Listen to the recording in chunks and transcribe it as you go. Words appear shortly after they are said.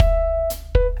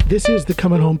This is the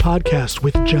Coming Home Podcast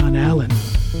with John Allen.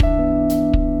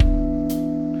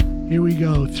 Here we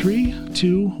go. 3,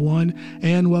 2, 1,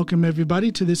 and welcome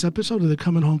everybody to this episode of the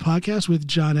Coming Home Podcast with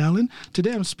John Allen.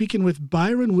 Today I'm speaking with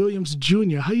Byron Williams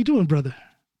Jr. How you doing, brother?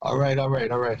 All right. How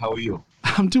are you?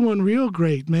 I'm doing real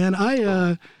great, man.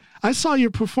 I saw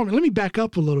your performance. Let me back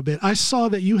up a little bit. I saw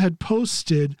that you had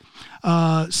posted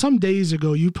some days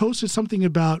ago. You posted something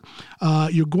about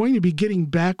you're going to be getting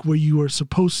back where you were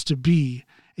supposed to be,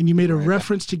 and you made a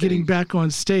reference to getting back on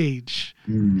stage.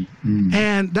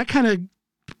 And that kind of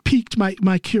piqued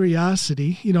my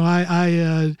curiosity. You know,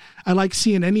 I like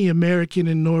seeing any American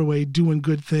in Norway doing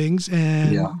good things,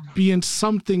 and being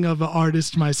something of an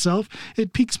artist myself,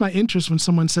 it piques my interest when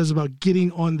someone says about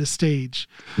getting on the stage.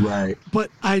 Right.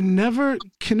 But I never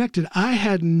connected. I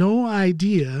had no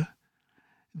idea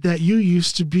that you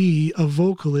used to be a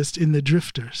vocalist in the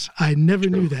Drifters. I never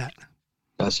knew that.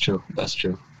 That's true.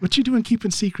 What you doing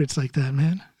keeping secrets like that,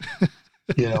 man?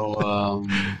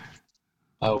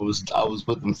 I was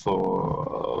with them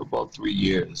for about 3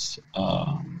 years,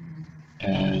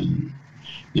 and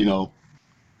when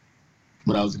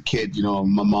I was a kid,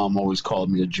 my mom always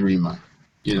called me a dreamer,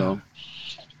 and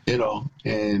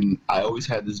I always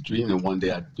had this dream that one day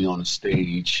I'd be on a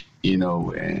stage,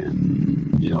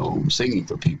 and singing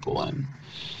for people, and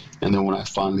then when I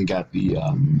finally got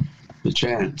the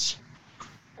chance,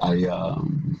 I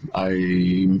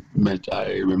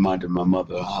reminded my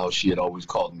mother how she had always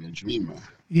called me a dreamer.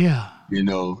 Yeah.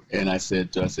 And I said,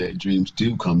 dreams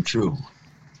do come true.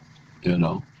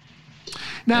 Now.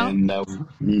 And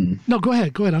No, go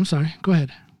ahead. I'm sorry. Go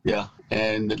ahead. Yeah,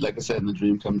 and like I said, the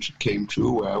dream came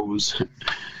true. Where I was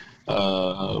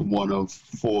one of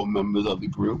 4 members of the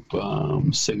group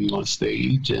singing on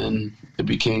stage, and it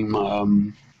became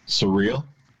surreal.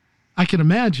 I can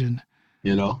imagine.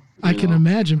 I can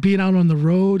imagine being out on the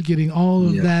road, getting all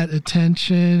of that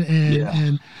attention,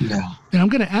 and I'm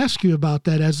going to ask you about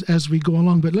that as we go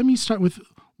along. But let me start with,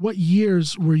 what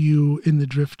years were you in the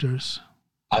Drifters?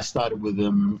 I started with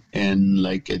them at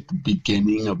the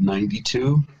beginning of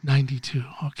 92. 92,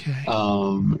 okay.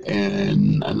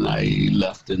 And I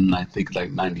left in, I think,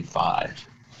 95.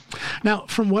 Now,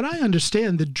 from what I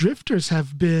understand, the Drifters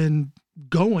have been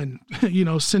going,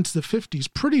 since the 50s,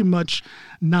 pretty much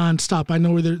nonstop. I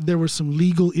know there were some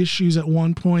legal issues at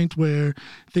one point where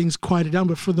things quieted down,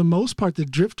 but for the most part, the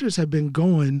Drifters have been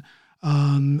going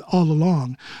all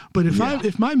along. But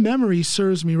if my memory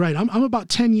serves me right, I'm about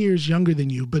 10 years younger than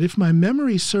you, but if my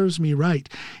memory serves me right,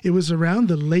 it was around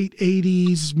the late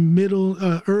 80s,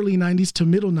 early 90s to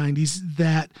middle 90s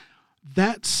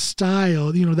that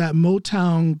style, that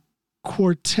Motown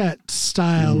quartet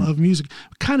style of music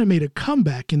kind of made a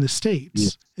comeback in the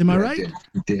States. Am I right?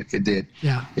 It did.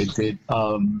 Yeah. It did.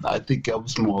 I think I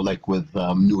was more with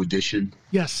New Edition.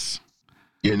 Yes.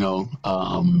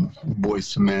 Boys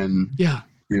to Men. Yeah.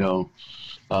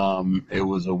 It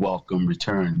was a welcome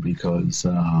return because,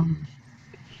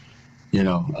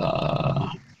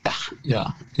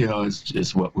 it's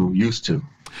just what we were used to.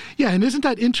 Yeah, and isn't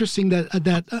that interesting that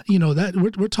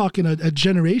we're talking a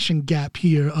generation gap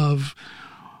here of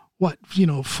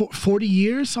 40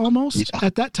 years almost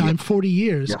at that time, 40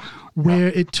 years, where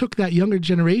it took that younger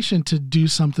generation to do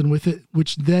something with it,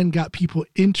 which then got people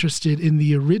interested in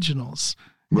the originals,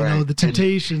 the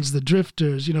Temptations, the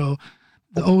Drifters, the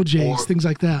OJs, things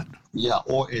like that. Yeah,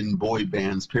 or in boy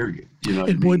bands, period.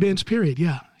 Bands, period,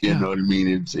 yeah. You know what I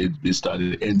mean? It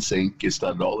started NSYNC. It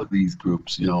started all of these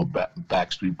groups,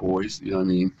 Backstreet Boys, you know what I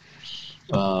mean?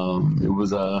 It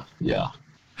was,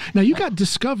 Now, you got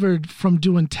discovered from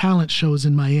doing talent shows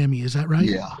in Miami, is that right?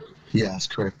 Yeah, that's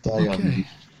correct.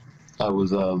 I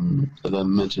was, as I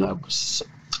mentioned,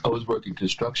 I was working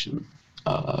construction.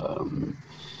 And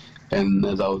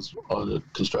as I was on the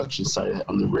construction site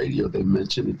on the radio, they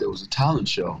mentioned that there was a talent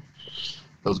show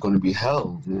that was going to be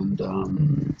held, and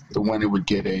the winner would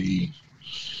get a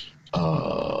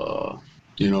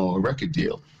record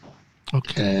deal.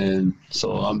 Okay. And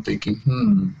so I'm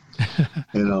thinking,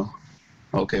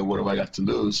 okay, what have I got to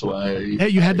lose? So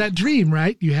you had that dream,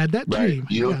 right? You had that dream.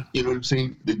 You know what I'm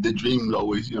saying? The dream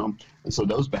always, and so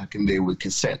that was back in the day with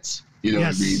cassettes. You know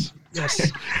what I mean?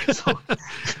 Yes.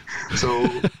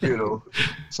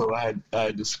 So I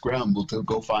had to scramble to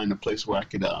go find a place where I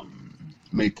could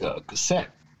make a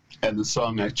cassette, and the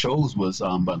song I chose was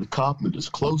by the Carpenters,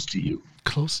 "Close to You."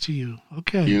 Close to You.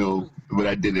 Okay. But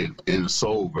I did it in a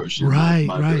soul version, my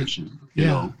version. You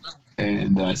know,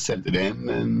 and I sent it in,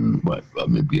 and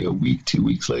maybe a week, 2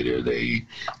 weeks later, they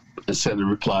sent a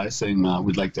reply saying,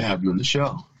 "We'd like to have you on the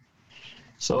show."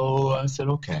 So I said,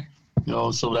 okay.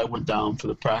 So that went down for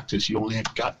the practice. You only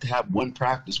got to have one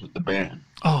practice with the band.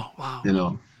 Oh, wow.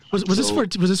 Was So-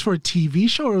 this for a TV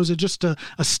show, or was it just a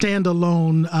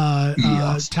standalone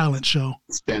talent show?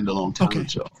 Standalone talent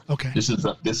show. Okay. This is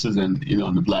in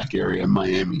in the black area in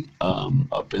Miami,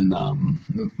 up in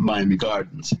Miami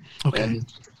Gardens. Okay.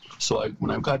 And so when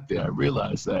I got there, I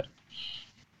realized that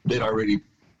they'd already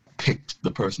picked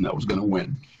the person that was going to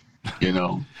win.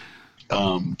 So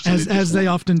As they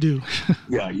often do.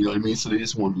 Yeah, you know what I mean? So they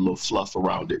just wanted a little fluff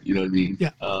around it, you know what I mean?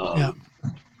 Yeah.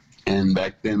 And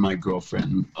back then, my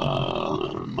girlfriend,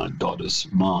 my daughter's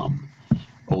mom,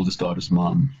 oldest daughter's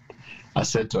mom, I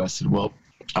said to her, well,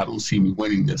 I don't see me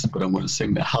winning this, but I'm going to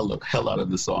sing the hell out of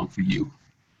the song for you.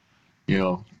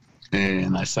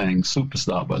 And I sang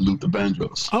Superstar by Luther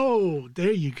Vandross. Oh,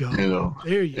 there you go.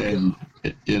 There you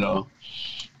go.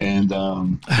 And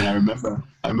I remember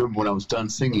when I was done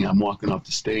singing, I'm walking off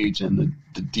the stage, and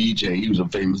the DJ, he was a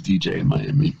famous DJ in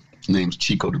Miami. His name's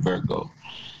Chico de Virgo.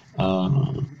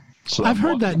 So I've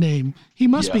heard that name. He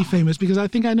must be famous, because I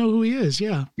think I know who he is.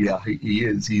 Yeah. Yeah, he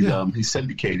is. He's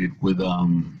syndicated with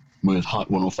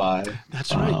Hot 105.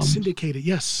 That's right. Syndicated.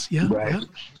 Yes. Yeah.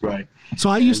 Right. So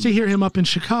I used to hear him up in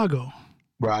Chicago.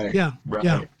 Right. Yeah. Right.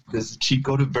 Yeah. This is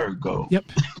Chico de Virgo. Yep.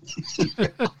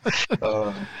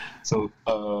 So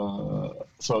I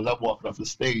love walking off the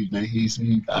stage, and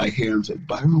I hear him say,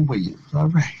 Byron Williams, all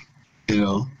right.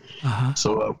 Uh-huh.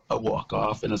 So I walk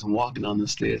off, and as I'm walking down the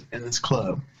stairs in this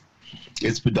club,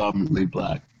 it's predominantly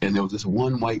black, and there was this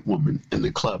one white woman in the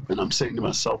club, and I'm saying to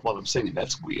myself while I'm singing,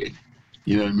 that's weird.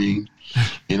 You know what I mean?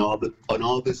 And all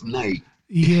this night.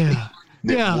 Yeah.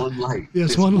 There's one light.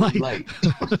 There's one light.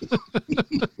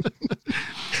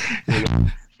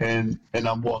 And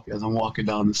I'm walking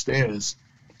down the stairs,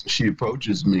 she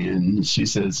approaches me and she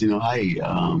says, hi,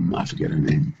 I forget her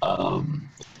name. I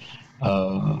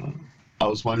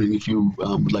was wondering if you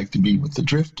would like to be with the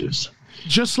Drifters.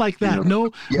 Just like that.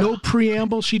 No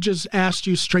preamble. She just asked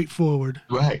you straightforward.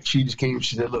 Right. She just came.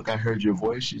 She said, look, I heard your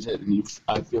voice. She said, and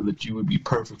I feel that you would be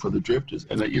perfect for the Drifters.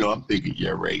 And, I'm thinking,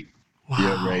 yeah, right. Wow.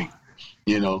 Yeah, right.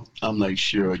 I'm like,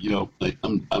 sure, like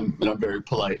I'm very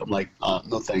polite. I'm like,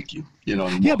 no, thank you.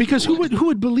 Yeah, because who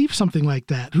would believe something like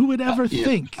that? Who would ever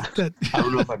think that? I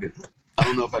don't know if I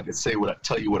could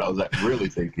tell you what I was really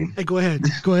thinking. Hey, go ahead.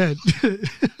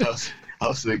 I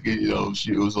was thinking, it was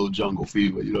a little jungle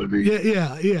fever, you know what I mean?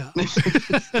 Yeah.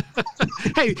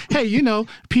 hey,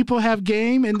 people have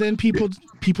game, and then people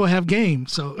have game.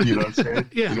 So you know what I'm saying?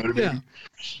 Yeah. You know what I mean?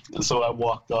 And so I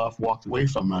walked away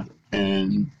from her,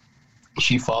 and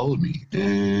she followed me,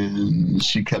 and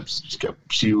she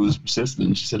was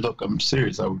persistent. She said, look, I'm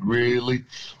serious. I would really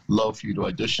love for you to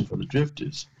audition for the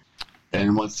Drifters.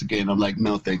 And once again, I'm like,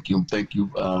 no, thank you.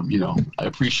 I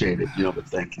appreciate it, but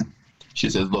thank you. She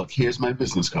says, look, here's my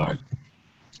business card.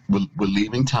 We're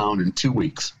leaving town in 2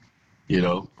 weeks,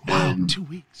 Wow, and 2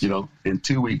 weeks. In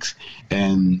 2 weeks.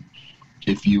 And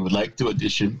if you would like to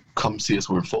audition, come see us.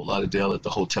 We're in Fort Lauderdale at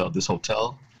this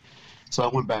hotel. So I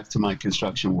went back to my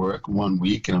construction work 1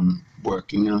 week, and I'm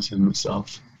working, and I said to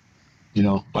myself,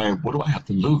 Byron, what do I have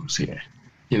to lose here?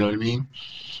 You know what I mean?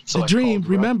 So the dream,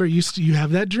 remember, you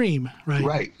have that dream, right?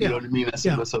 Right. You know what I mean? I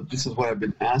said to myself, this is what I've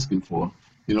been asking for.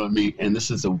 You know what I mean? And this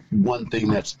is the one thing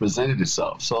that's presented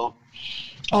itself. So,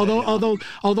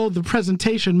 although the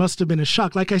presentation must have been a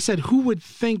shock. Like I said, who would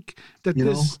think that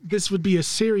this would be a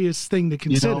serious thing to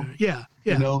consider? Yeah.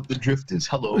 The Drifters.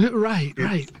 Hello. Right.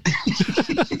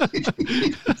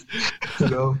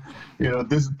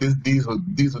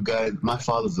 These were guys. My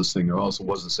father's a singer, also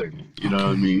was a singer. You know what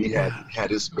I mean? He had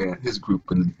his band, his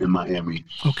group in Miami.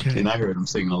 Okay. And I heard him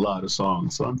singing a lot of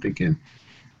songs. So I'm thinking,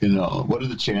 what are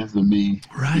the chances of me,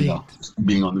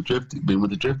 being with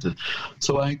the Drifters?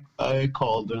 So I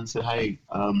called her and said, "Hey,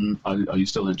 are you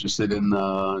still interested in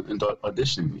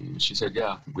auditioning me?" And she said,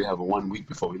 "Yeah, we have 1 week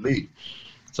before we leave."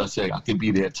 So I said, "I can be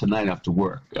there tonight after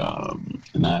work."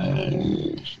 And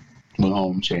I went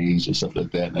home, changed and stuff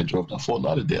like that, and I drove to Fort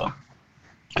Lauderdale.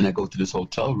 And I go to this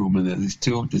hotel room, and there's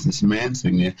this man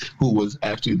sitting there who was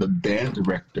actually the band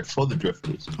director for the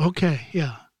Drifters. Okay,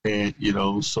 yeah. And,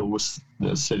 so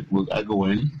I go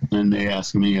in, and they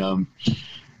ask me, do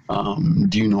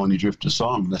you know any Drifter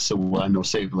songs? And I said, well, I know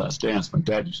Save the Last Dance. My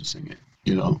dad used to sing it,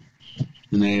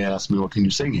 And they asked me, well, can you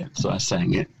sing it? So I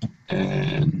sang it.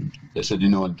 And they said, do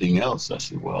you know anything else? I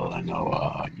said, well, I know,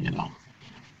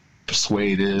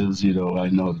 Persuaders, I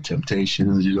know The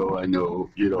Temptations, I know,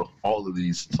 all of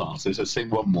these songs. They said, sing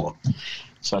one more.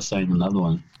 So I sang another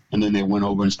one. And then they went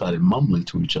over and started mumbling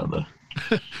to each other.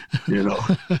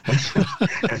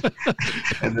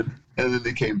 and then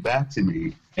they came back to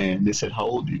me and they said, how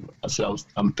old are you? I said,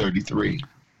 I'm 33.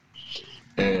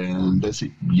 And they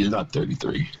said, "You're not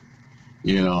 33."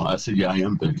 You know, I said, "Yeah, I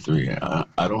am 33. I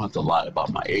don't have to lie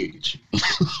about my age."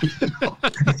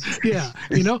 Yeah,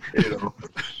 you know.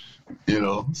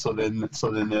 So then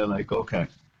they're like, "Okay,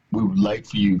 we would like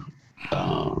for you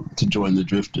to join the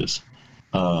Drifters,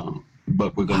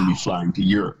 but we're going to be flying to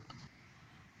Europe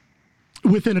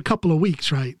within a couple of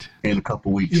weeks, right?" In a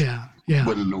couple of weeks. Yeah.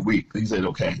 Within a week. He said,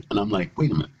 "Okay," and I'm like,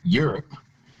 "Wait a minute, Europe?"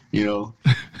 You know,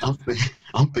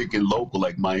 I'm thinking local,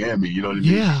 like Miami. You know what I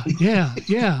mean?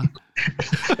 Yeah.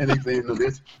 And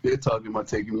they're talking about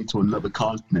taking me to another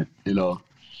continent. You know,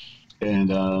 and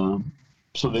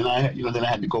so then I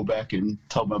had to go back and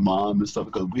tell my mom and stuff,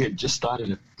 because we had just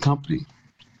started a company.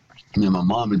 My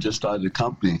mom had just started a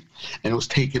company, and it was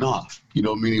taking off. You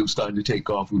know, meaning it was starting to take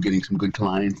off. We were getting some good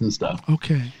clients and stuff.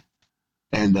 Okay.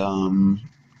 And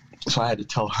so I had to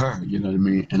tell her. You know what I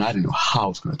mean? And I didn't know how I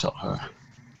was going to tell her.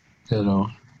 You know.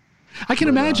 I can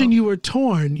imagine you were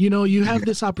torn. You know, you have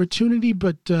this opportunity,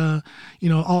 but you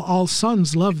know, all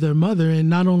sons love their mother, and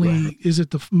not only is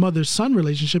it the mother-son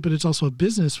relationship, but it's also a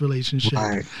business relationship.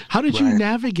 Right. How did you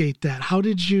navigate that? How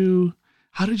did you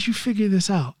figure this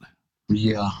out?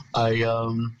 Yeah,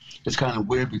 it's kind of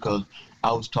weird, because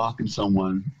I was talking to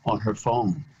someone on her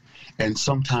phone, and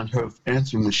sometimes her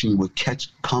answering machine would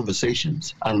catch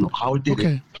conversations. I don't know how it did it.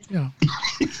 Okay, yeah.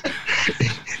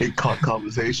 It caught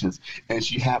conversations, and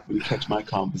she happened to catch my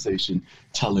conversation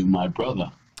telling my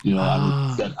brother, you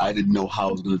know, that I didn't know how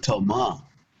I was going to tell Mom,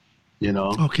 you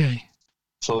know. Okay.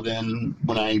 So then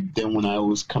when I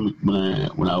was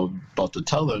about to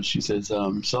tell her, she says,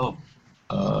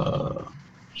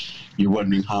 "You're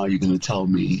wondering how you're going to tell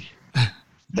me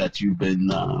that you've been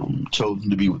chosen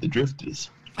to be with the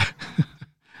Drifters."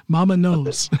 Mama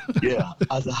knows. Yeah.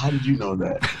 I said, "How did you know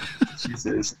that?" She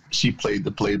says, she played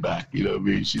the playback. You know what I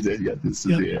mean? She said, "Yeah, this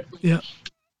is it." Yeah.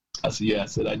 I said, "Yeah." I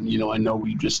said, I know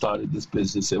we just started this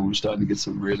business, and we're starting to get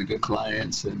some really good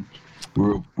clients, and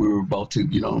we're about to,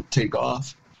 you know, take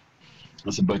off.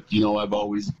 I said, "But, you know, I've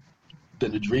always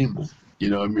been a dreamer. You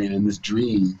know what I mean? And this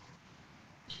dream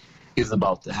is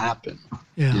about to happen."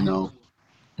 Yeah. You know,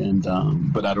 and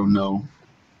but I don't know,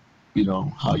 you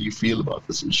know, how you feel about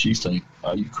this. And she's like,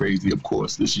 "Are you crazy? Of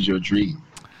course, this is your dream."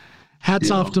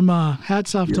 Hats off to Ma.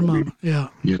 Hats off to Mom. Yeah.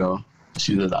 You know,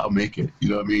 she said, "I'll make it." You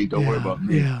know what I mean? Don't worry about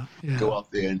me. Yeah. Go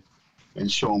out there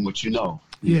and show them what you know.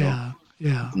 Yeah.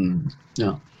 Yeah.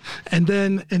 And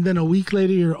then a week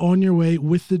later, you're on your way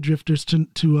with the Drifters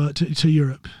to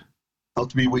Europe.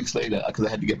 3 weeks later, because I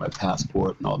had to get my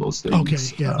passport and all those things. Okay.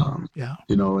 Yeah.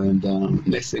 You know, and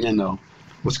next thing I know,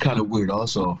 what's kind of weird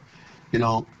also, you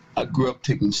know, I grew up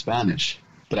taking Spanish,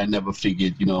 but I never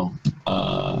figured, you know,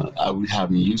 I would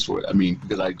have any use for it. I mean,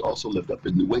 because I also lived up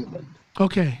in New England.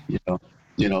 Okay. You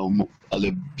know, I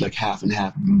lived like half and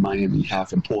half in Miami,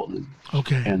 half in Portland.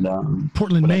 Okay. And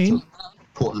Portland, Maine.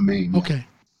 Portland, Maine. Yeah. Okay.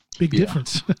 Big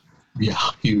difference. Yeah,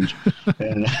 huge.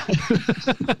 And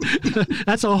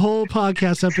that's a whole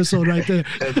podcast episode right there.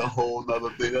 That's a whole nother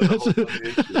thing. That's a whole nother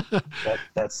issue.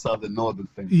 That southern northern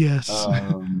thing. Yes.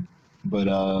 But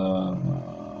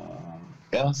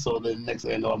yeah. So the next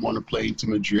thing I know, I'm on a plane to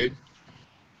Madrid,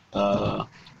 and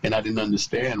I didn't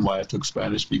understand why I took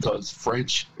Spanish, because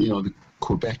French, you know,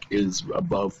 Quebec is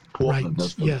above Portland.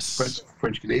 Right. Yes.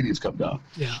 French Canadians come down.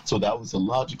 Yeah. So that was a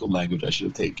logical language I should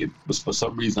have taken. But for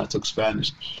some reason, I took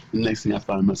Spanish. The next thing I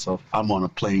find myself, I'm on a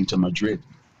plane to Madrid,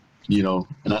 you know,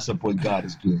 and I said, "Boy, God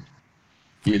is good."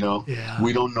 You know,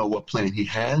 we don't know what plan He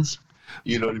has.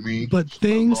 You know what I mean? But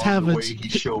things have the way He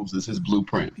shows us His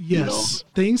blueprint. Yes,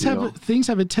 you know? things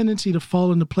have a tendency to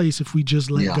fall into place if we just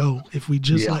let go. If we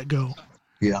just let go.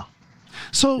 Yeah.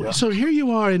 So here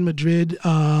you are in Madrid.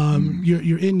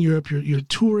 You're in Europe. You're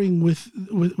touring with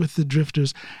the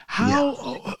Drifters.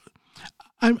 How?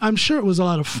 I'm sure it was a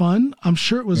lot of fun. I'm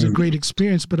sure it was a great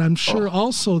experience. But I'm sure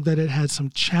also that it had some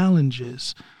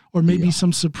challenges, or maybe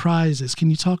some surprises. Can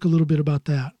you talk a little bit about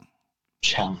that?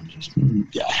 Challenges.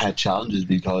 Yeah, I had challenges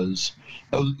because,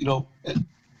 you know,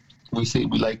 we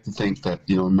like to think that,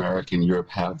 you know, America and Europe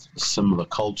have similar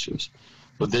cultures,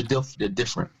 but they're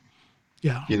different.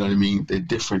 Yeah. You know what I mean? They're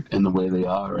different in the way they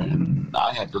are, and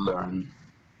I had to learn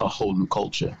a whole new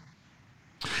culture.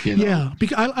 You know? Yeah,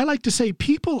 because I like to say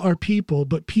people are people,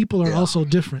 but people are also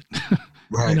different.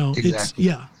 Right. You know, exactly.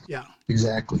 Yeah.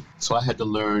 Exactly. So I had to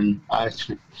learn. I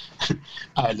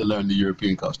had to learn the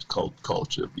European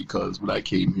culture, because when I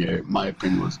came here, my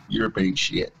opinion was Europe ain't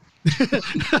shit.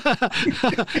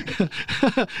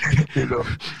 You know.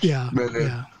 Yeah.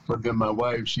 But then my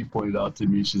wife, she pointed out to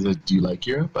me, she said, "Do you like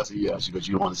Europe?" I said, "Yeah." She goes,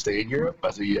 "You don't want to stay in Europe?"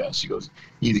 I said, "Yeah." She goes,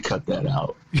 "You need to cut that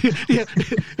out." Yeah.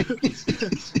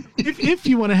 if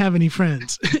you want to have any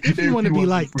friends, if you want to be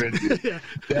liked,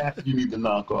 that you need to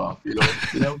knock off. You know,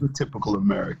 that was a typical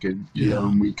American. You know,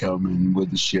 and we come in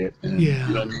with the shit, and you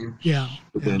know what I mean. Yeah.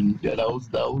 But then, that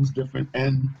was different.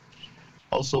 And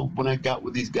also, when I got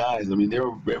with these guys, I mean, they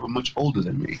were much older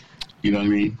than me. You know what I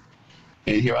mean?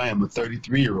 And here I am, a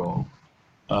 33-year-old.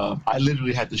 I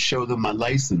literally had to show them my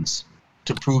license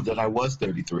to prove that I was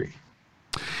 33.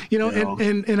 You know,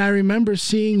 and I remember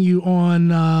seeing you on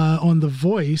The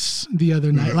Voice the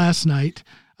other night, last night,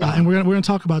 and we're gonna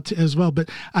talk about as well. But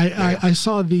I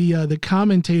saw the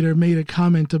commentator made a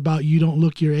comment about you don't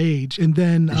look your age, and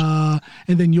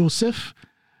then Yosef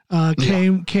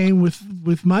came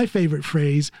with my favorite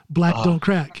phrase, "Black don't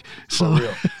crack." So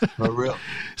for real.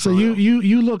 So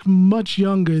you look much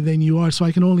younger than you are. So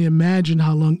I can only imagine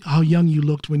how young you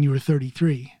looked when you were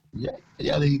 33. Yeah.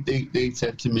 They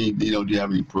said to me, you know, "Do you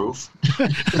have any proof?"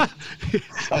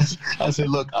 I said,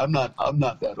 "Look, I'm not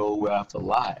that old where I have to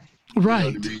lie."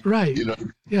 Right. You know what I mean? Right. You know.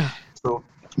 Yeah. So,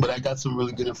 but I got some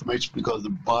really good information because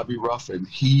Bobby Ruffin,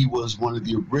 he was one of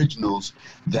the originals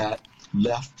that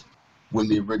left when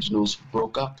the originals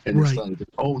broke up and they started their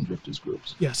own drifters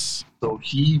groups. Yes. So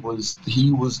he was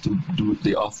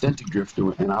the authentic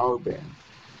drifter in our band.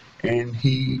 And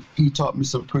he taught me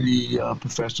some pretty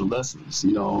professional lessons,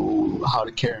 you know, how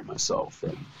to carry myself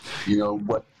and, you know,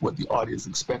 what the audience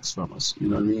expects from us. You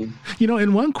know what I mean? You know,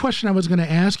 and one question I was going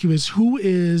to ask you is, who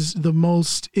is the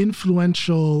most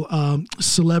influential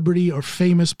celebrity or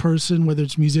famous person, whether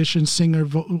it's musician, singer,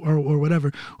 or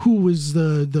whatever, who was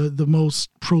the most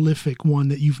prolific one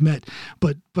that you've met?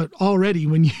 But already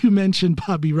when you mentioned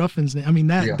Bobby Ruffin's name, I mean,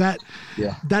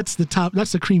 that's the top,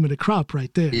 that's the cream of the crop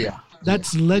right there. Yeah.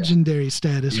 That's legendary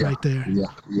status right there.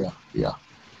 Yeah.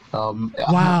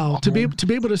 Wow, to be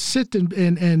able to sit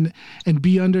and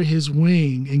be under his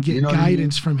wing and get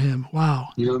guidance from him. Wow.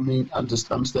 You know what I mean?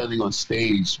 I'm standing on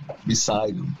stage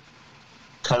beside him,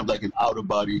 kind of like an out of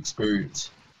body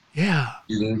experience. Yeah.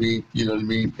 You know what I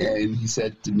mean? And he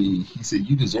said to me,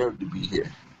 "You deserve to be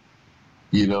here."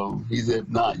 You know, he said, "If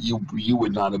not, you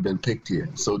would not have been picked here.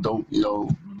 So don't, you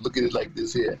know, look at it like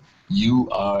this here. You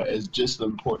are as just an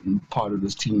important part of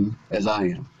this team as I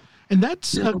am." And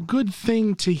that's a good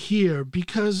thing to hear,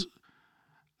 because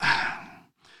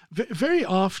very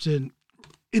often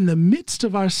in the midst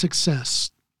of our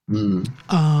success, you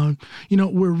know,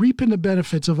 we're reaping the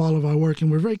benefits of all of our work,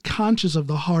 and we're very conscious of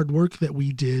the hard work that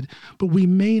we did, but we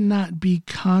may not be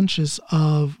conscious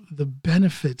of the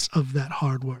benefits of that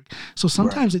hard work. So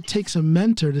sometimes it takes a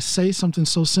mentor to say something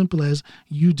so simple as,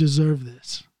 "You deserve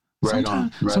this."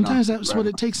 Sometimes that's what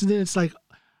it takes, and then it's like,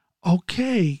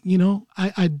 okay, you know,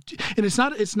 and it's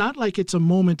not like it's a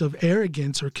moment of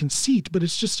arrogance or conceit, but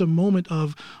it's just a moment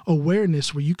of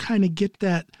awareness where you kind of get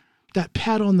that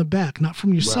pat on the back, not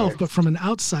from yourself, but from an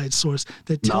outside source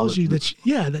that tells you that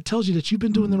you've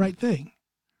been doing the right thing.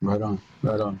 Right on.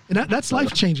 And that's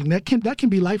life changing. That can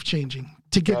be life changing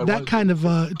to get that kind of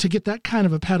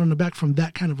a pat on the back from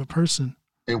that kind of a person.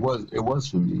 It was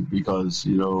for me because,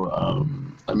 you know,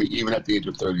 I mean, even at the age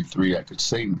of 33, I could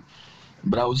sing,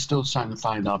 but I was still trying to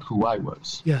find out who I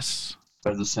was. Yes.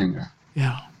 As a singer.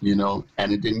 Yeah. You know,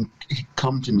 and it didn't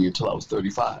come to me until I was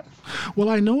 35. Well,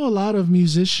 I know a lot of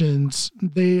musicians,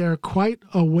 they are quite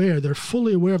aware, they're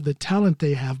fully aware of the talent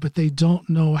they have, but they don't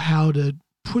know how to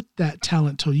put that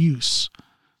talent to use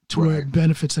to where it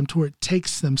benefits them, to where it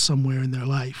takes them somewhere in their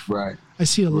life. Right. I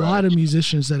see a lot of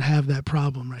musicians that have that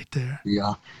problem right there.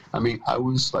 Yeah. I mean, I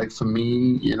was like, for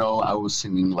me, you know, I was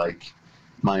singing like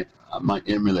my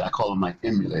emulator, I call them my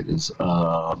emulators,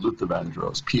 Luther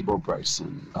Vandross, Peebo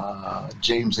Bryson,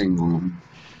 James Ingram,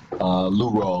 Lou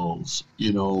Rawls,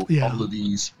 you know, all of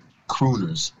these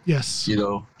crooners. Yes. You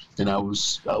know, and I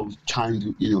was trying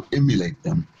to, you know, emulate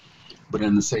them. But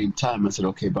at the same time, I said,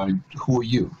 okay, Byron, who are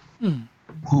you?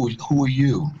 Who are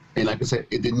you? And like I said,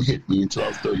 it didn't hit me until I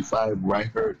was 35 where I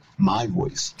heard my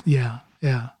voice. Yeah.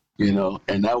 You know,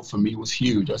 and that for me was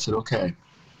huge. I said, okay,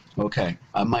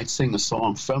 I might sing a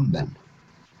song from them,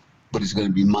 but it's going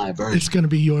to be my version. It's going to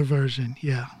be your version,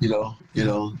 yeah. You know,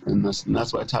 and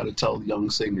that's what I try to tell young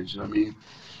singers. You know what I mean?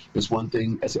 It's one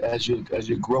thing as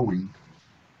you're growing,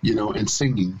 you know, and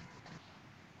singing,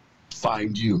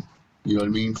 find you. You know what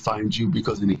I mean? Find you,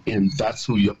 because in the end, that's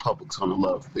who your public's going to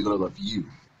love. They're going to love you.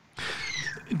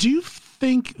 Do you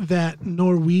think that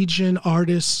Norwegian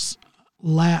artists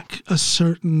lack a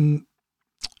certain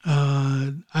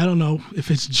I don't know if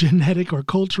it's genetic or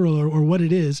cultural or what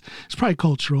it is. It's probably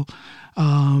cultural.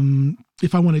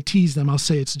 If I want to tease them, I'll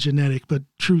say it's genetic, but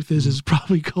truth is it's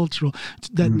probably cultural.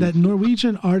 That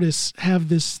Norwegian artists have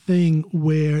this thing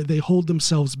where they hold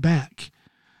themselves back.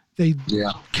 They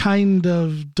kind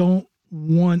of don't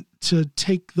want to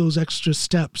take those extra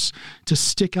steps to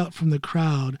stick out from the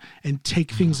crowd and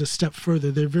take things a step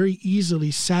further. They're very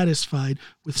easily satisfied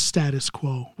with status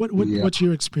quo. What's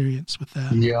your experience with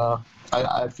that? Yeah,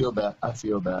 I feel that.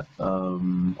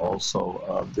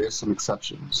 Also, there's some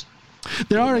exceptions.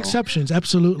 There are exceptions,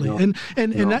 absolutely. And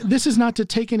this is not to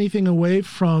take anything away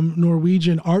from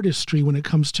Norwegian artistry when it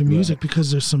comes to music,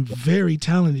 because there's some very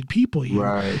talented people here.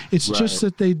 Right. It's just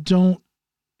that they don't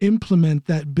implement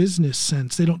that business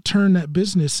sense. They don't turn that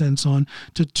business sense on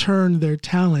to turn their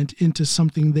talent into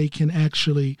something they can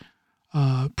actually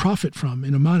profit from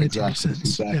in a monetary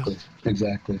sense.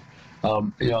 Exactly.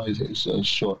 It's a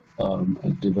short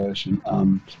diversion.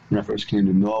 When I first came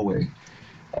to Norway,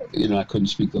 I couldn't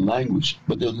speak the language,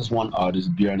 but there was this one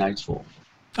artist, Bjørn Eidsvåg.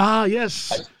 Ah,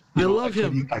 yes. I love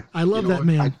him. I love that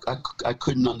man. I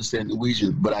couldn't understand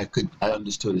Norwegian, but I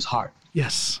understood his heart.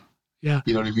 Yes. Yeah.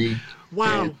 You know what I mean?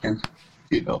 Wow. And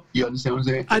you understand what I'm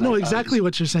saying? I know exactly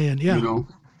what you're saying. Yeah.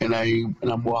 And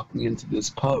I'm walking into this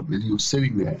pub, and he was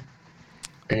sitting there,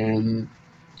 and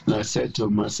I said to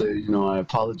him, I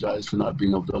apologize for not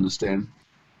being able to understand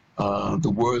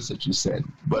the words that you said,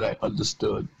 but I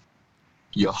understood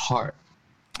your heart.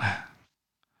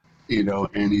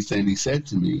 And he said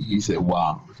to me, he said,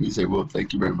 wow. He said, well,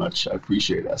 thank you very much. I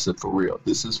appreciate it. I said, for real.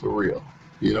 This is for real.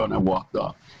 And I walked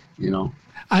off,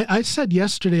 I said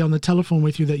yesterday on the telephone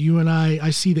with you that I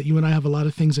see that you and I have a lot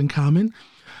of things in common.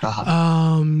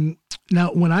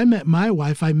 Now, when I met my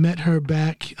wife, I met her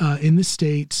back in the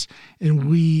States, and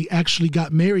we actually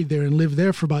got married there and lived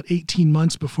there for about 18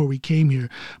 months before we came here.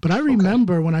 But I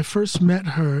remember when I first met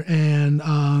her,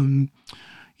 and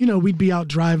we'd be out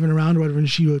driving around or whatever, and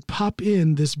she would pop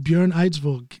in this Bjørn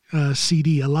Eidsvåg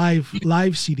CD, a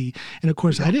live CD. And of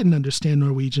course, I didn't understand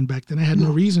Norwegian back then. I had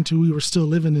no reason to. We were still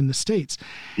living in the States.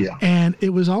 Yeah. And it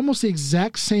was almost the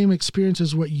exact same experience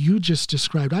as what you just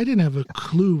described. I didn't have a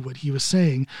clue what he was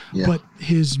saying, but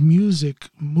his music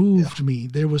moved me.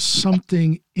 There was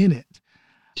something in it.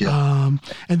 Yeah.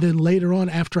 And then later on,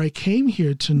 after I came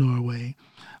here to Norway,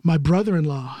 my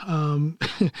brother-in-law,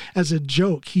 as a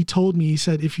joke, he told me, he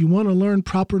said, if you want to learn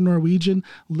proper Norwegian,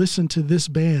 listen to this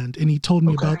band. And he told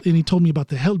me about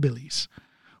the Hellbillies,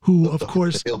 who of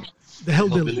course, the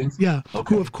Hellbillies,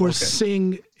 who of course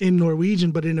sing in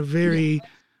Norwegian, but in a very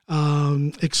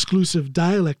exclusive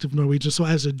dialect of Norwegian. So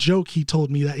as a joke, he told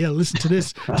me that, listen to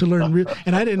this to learn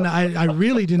and I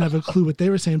really didn't have a clue what they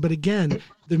were saying. But again,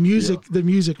 the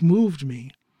music moved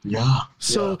me. Yeah.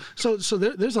 So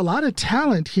there's a lot of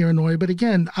talent here in Norway, but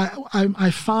again,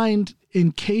 I find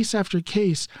in case after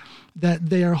case that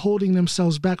they are holding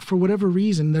themselves back for whatever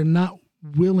reason. They're not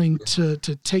willing to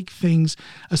take things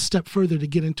a step further to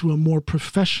get into a more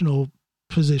professional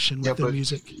position with their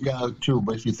music. Yeah, true.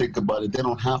 But if you think about it, they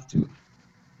don't have to.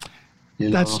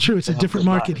 That's true. It's a different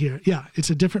market here. Yeah,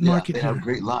 it's a different market here. They have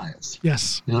great lives.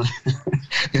 Yes. In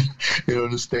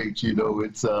the States,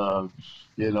 it's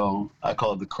I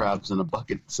call it the crabs in a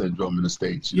bucket syndrome in the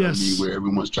States. You know what I mean? Where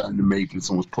everyone's trying to make it,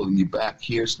 someone's pulling you back.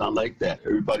 Here, it's not like that.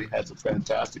 Everybody has a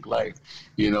fantastic life.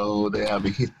 They have a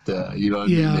hit. It's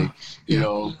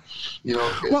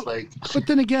like. But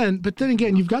then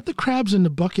again, you've got the crabs in the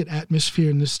bucket atmosphere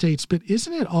in the States. But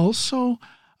isn't it also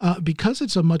because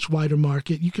it's a much wider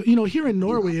market? Here in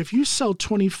Norway, if you sell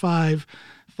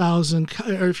 25,000,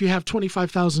 or if you have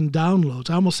 25,000 downloads,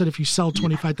 I almost said if you sell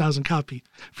 25,000 copies,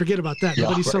 forget about that.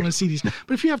 Nobody's selling CDs.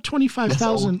 But if you have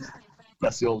 25,000,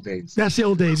 that's the old days. That's the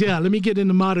old days. Yeah. Let me get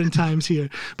into modern times here.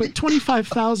 But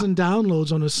 25,000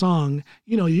 downloads on a song,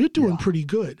 you're doing pretty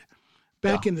good.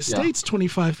 Back in the States,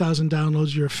 25,000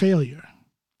 downloads, you're a failure.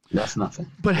 That's nothing.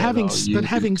 But having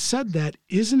said that,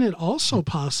 isn't it also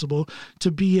possible to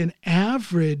be an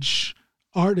average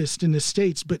artist in the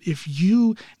States, but if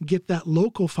you get that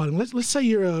local following, let's say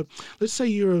you're a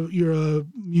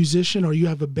musician, or you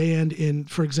have a band in,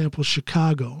 for example,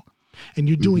 Chicago, and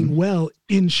you're doing well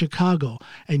in Chicago,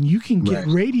 and you can get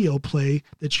radio play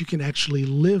that you can actually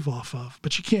live off of,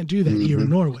 but you can't do that here in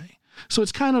Norway. So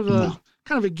it's kind of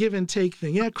a give and take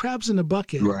thing. Yeah, crabs in the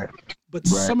bucket. Right. But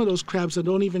some of those crabs that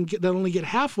only get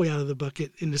halfway out of the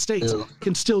bucket in the States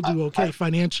can still do okay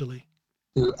financially.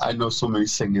 I know so many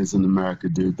singers in America,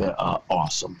 dude, that are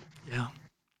awesome. Yeah.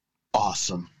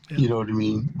 Awesome. Yeah. You know what I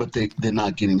mean? But they're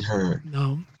not getting heard.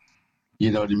 No.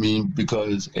 You know what I mean?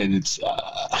 Because, and it's,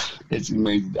 It's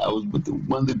amazing. I was with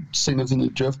one of the singers in the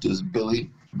Drifters, Billy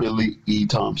E.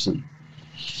 Thompson.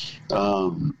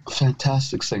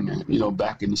 Fantastic singer. You know,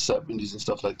 back in the 70s and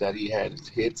stuff like that, he had his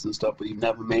hits and stuff, but he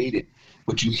never made it.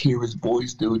 But you hear his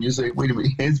voice, dude, and you say, wait a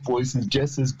minute, his voice is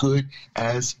just as good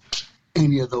as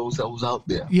any of those that was out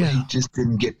there. Yeah. But he just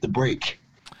didn't get the break.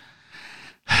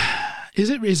 Is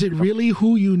it really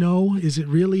who you know? Is it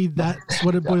really that's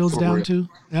what it boils down to?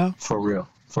 Yeah. For real.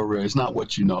 It's not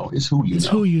what you know. It's who you know. It's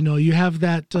who you know. You have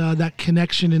that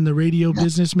connection in the radio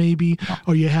business, maybe,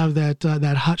 or you have that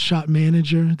hotshot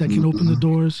manager that can open the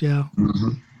doors. Yeah.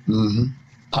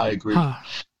 I agree. Huh.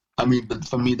 I mean, but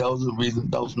for me, that was the reason.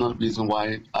 That was another reason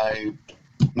why I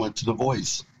went to The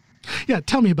Voice. Yeah.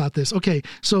 Tell me about this. Okay.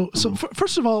 So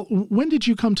first of all, when did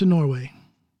you come to Norway?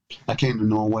 I came to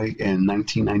Norway in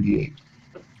 1998.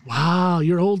 Wow,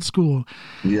 you're old school.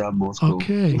 Yeah, I'm old school.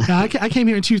 Okay, I came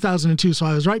here in 2002, so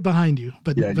I was right behind you.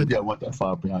 But I went that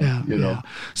far behind. Yeah, you know.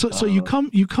 So you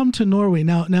come to Norway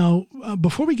now.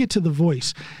 Before we get to The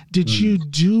Voice, did you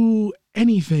do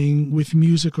anything with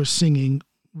music or singing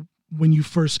when you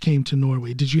first came to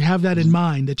Norway? Did you have that in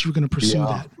mind that you were going to pursue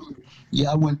that?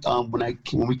 Yeah, I went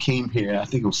when we came here. I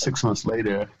think it was 6 months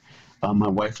later. My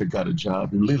wife had got a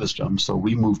job in Lillestrøm, so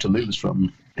we moved to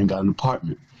Lillestrøm and got an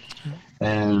apartment.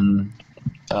 And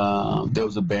there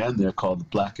was a band there called the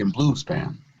Black and Blues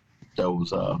Band that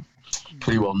was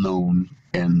pretty well known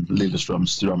in Lillestrøm,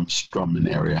 Strømmen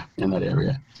area, in that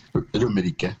area,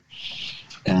 Romerike.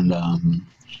 And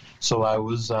so I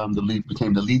was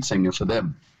became the lead singer for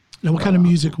them. Now, what kind of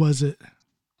music was it?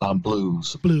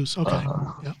 Blues. Blues, okay.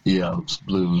 Yeah, it was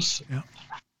blues. Yeah.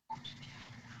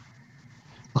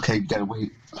 Okay, you gotta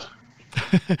wait.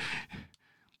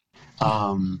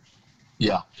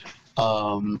 Yeah.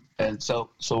 And so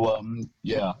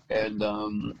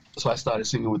I started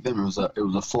singing with them. It was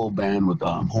a full band with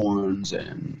horns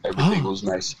and everything. It was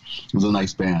nice. It was a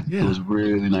nice band. Yeah. It was a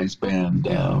really nice band.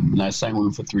 And I sang with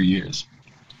them for 3 years.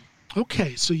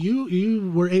 Okay, so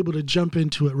you were able to jump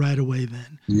into it right away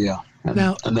then. Yeah. And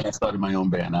then I started my own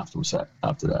band after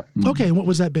that. Okay, and what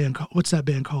was that band called? What's that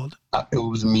band called? It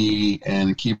was me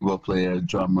and a keyboard player,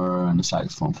 drummer, and a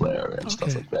saxophone player and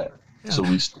stuff like that. Yeah. So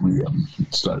we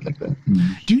started like that.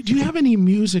 Do you have any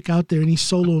music out there, any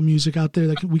solo music out there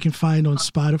that we can find on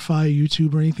Spotify,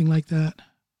 YouTube, or anything like that?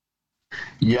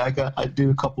 Yeah, I did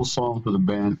a couple songs with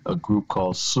a group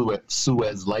called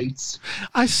Suez Lights.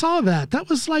 I saw that. That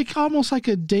was almost like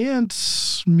a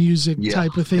dance music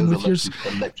type of thing with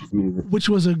electric music, which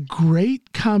was a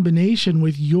great combination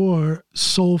with your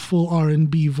soulful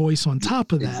R&B voice on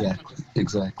top of that.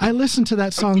 Exactly. I listened to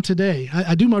that song today.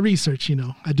 I do my research,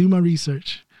 I do my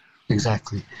research.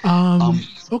 Exactly.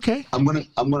 Okay. I'm gonna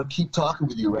keep talking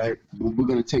with you, right? We're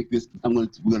gonna take this. We're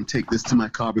gonna take this to my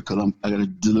car because I gotta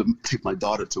take my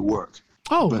daughter to work.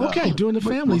 Oh, but, okay. Doing the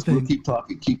family thing. We'll keep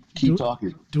talking. Keep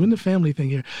talking. Doing the family thing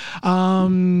here.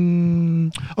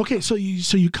 Okay. So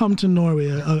you come to Norway.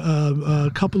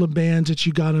 A couple of bands that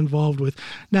you got involved with.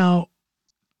 Now,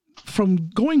 from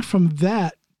going from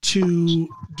that to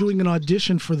doing an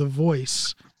audition for The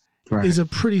Voice. Right. Is a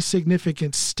pretty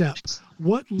significant step.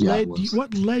 What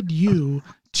led you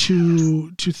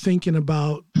to thinking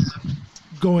about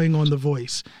going on The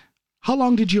Voice? How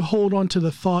long did you hold on to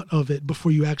the thought of it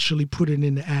before you actually put it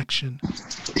into action?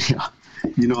 Yeah,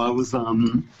 I was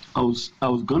gonna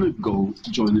go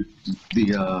join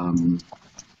the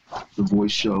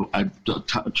Voice show. I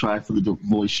tried for the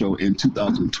Voice show in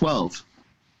 2012,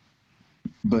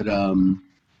 but due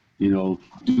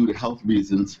to health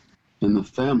reasons in the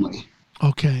family.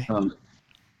 Okay.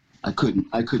 I couldn't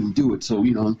do it. So,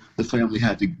 the family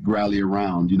had to rally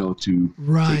around, to take care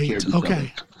of each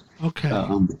other. Okay.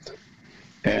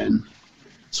 And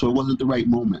so it wasn't the right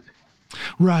moment.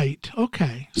 Right.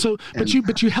 Okay. So, but you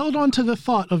held on to the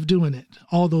thought of doing it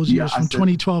all those years from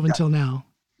 2012 until now.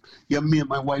 Yeah. Me and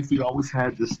my wife, we always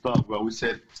had this thought where we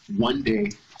said, one day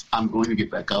I'm going to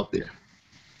get back out there.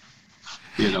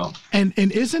 And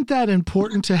isn't that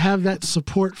important to have that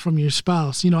support from your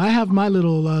spouse? I have my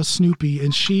little Snoopy,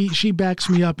 and she backs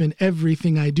me up in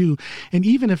everything I do. And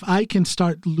even if I can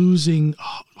start losing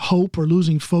hope or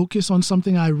losing focus on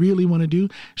something I really want to do,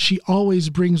 she always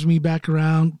brings me back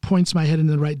around, points my head in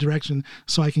the right direction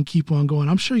so I can keep on going.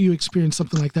 I'm sure you experienced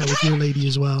something like that with your lady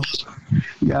as well.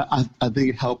 Yeah, I think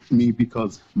it helped me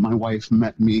because my wife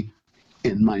met me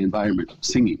in my environment of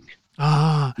singing.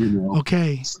 Ah,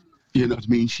 okay. You know what I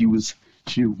mean?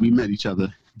 We met each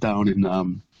other down in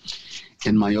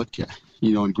Mallorca.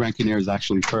 And Gran Canaria is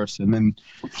actually first, and then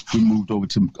we moved over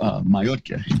to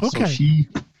Mallorca. Okay. So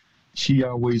she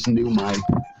always knew my,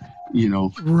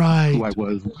 right. who I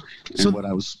was and what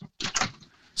I was.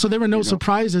 So there were no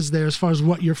surprises there as far as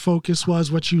what your focus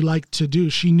was, what you liked to do.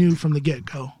 She knew from the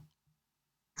get-go.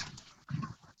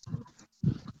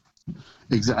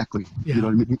 Exactly. Yeah. You know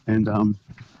what I mean? And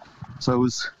so it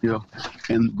was,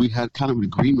 and we had kind of an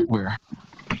agreement where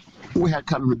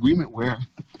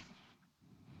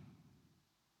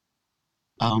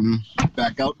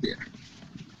back out there.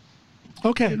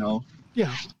 Okay.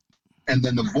 Yeah. And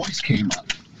then the voice came up.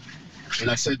 And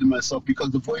I said to myself,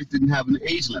 because the voice didn't have an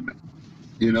age limit,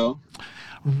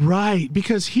 Right.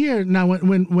 Because here, now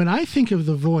when I think of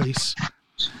the voice,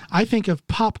 I think of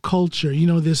pop culture,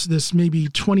 this maybe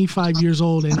 25 years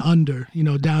old and under,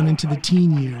 down into the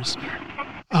teen years.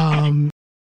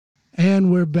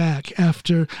 And we're back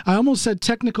after, I almost said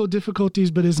technical difficulties,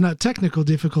 but it's not technical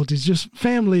difficulties, just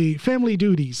family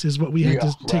duties is what we had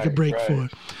to take a break for.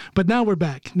 But now we're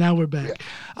back. Yeah.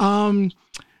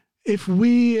 If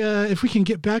we can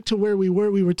get back to where we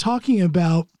were talking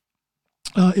about,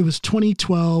 it was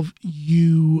 2012.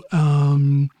 You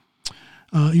had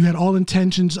all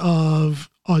intentions of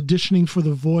auditioning for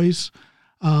The Voice.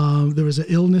 There was an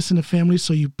illness in the family,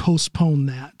 so you postponed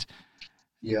that.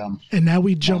 Yeah. And now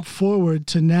we jump forward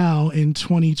to now in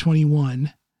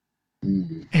 2021,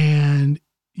 and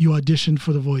you auditioned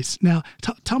for The Voice. Now,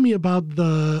 tell me about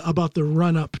the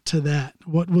run up to that.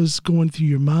 What was going through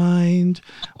your mind?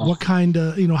 What kind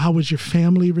of, how was your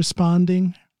family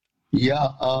responding?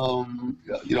 Yeah.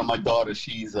 My daughter,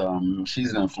 she's an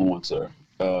influencer.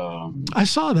 I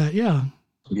saw that. Yeah.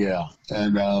 Yeah.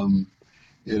 And,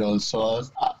 so,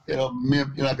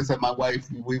 like I said, my wife,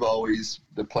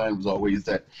 the plan was always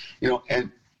that,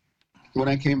 and when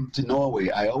I came to Norway,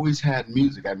 I always had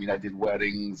music. I mean, I did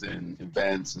weddings and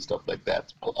events and stuff like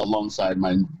that alongside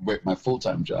my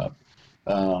full-time job.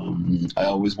 I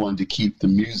always wanted to keep the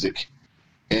music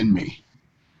in me.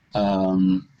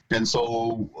 And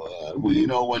so,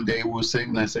 one day we were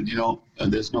singing, and I said,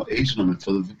 there's no age limit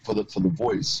for the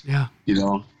voice. Yeah.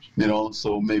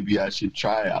 So maybe I should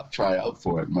try out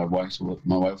for it. My wife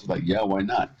was like, yeah, why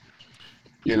not?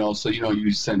 So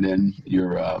you send in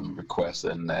your request,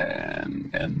 and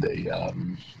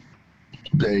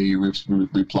they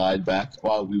replied back,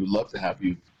 "Well, we would love to have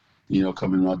you,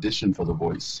 come and audition for The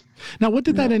Voice." Now, what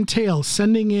did that entail?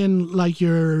 Sending in like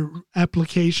your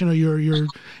application or your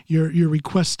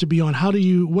request to be on. How do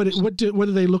you what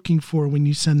are they looking for when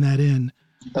you send that in?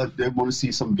 They want to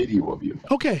see some video of you.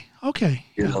 Okay.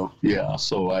 Yeah.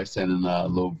 So I sent in a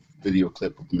little video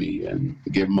clip of me and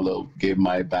gave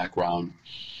my background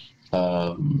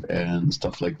and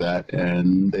stuff like that.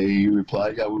 And they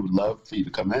replied, "Yeah, we would love for you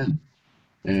to come in."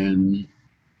 And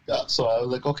so I was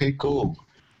like, "Okay, cool."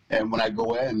 And when I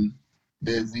go in,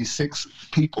 there's these 6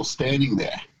 people standing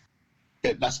there,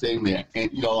 not standing there,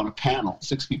 and on a panel,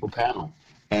 6 people panel,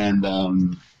 and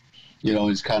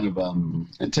it's kind of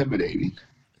intimidating.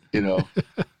 You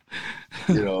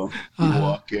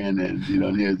walk in and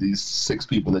there's these 6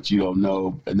 people that you don't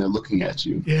know, and they're looking at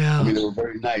you. Yeah. I mean, they were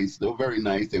very nice. They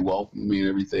welcomed me and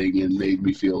everything, and made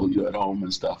me feel at home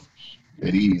and stuff,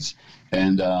 at ease.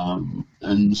 And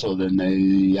so then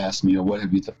they asked me,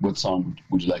 what song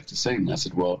would you like to sing? I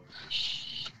said, well,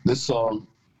 this song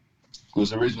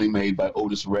was originally made by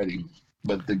Otis Redding,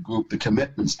 but the group The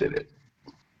Commitments did it.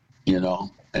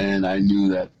 And I knew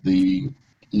that the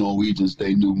Norwegians,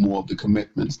 they knew more of The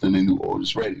Commitments than they knew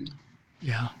Otis Redding.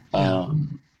 Yeah.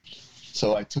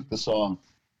 So I took the song,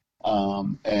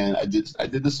 and I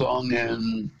did the song,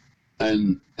 and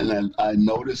then I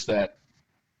noticed that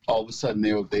all of a sudden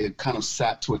they had kind of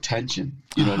sat to attention.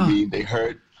 You know what I mean? They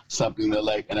heard something they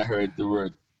like, and I heard the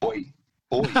word "oi."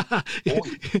 Oi.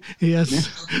 Yes.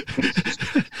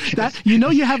 That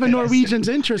you have a Norwegian's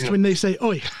interest when they say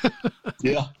 "oi."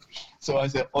 Yeah. So I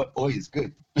said, "Oi is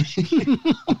good."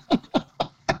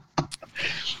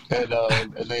 And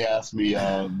they asked me,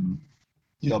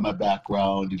 my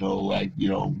background, do I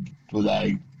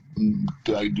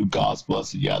do gospel? I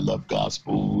said, yeah, I love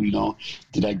gospel.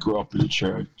 Did I grow up in the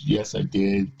church? Yes, I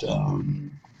did. Do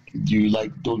you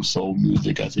like doing soul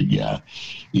music? I said, yeah.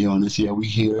 And they said, yeah, we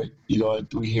hear it.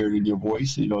 We hear it in your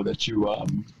voice. That you,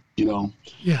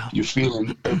 you're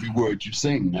feeling every word you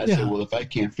sing. I said, well, if I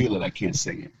can't feel it, I can't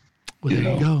sing it. Well,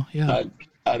 there you go. Yeah.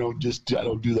 I don't do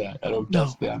that. I don't.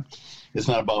 That's that. It's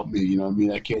not about me.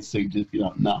 I can't sing just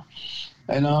no.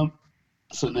 And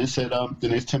so they said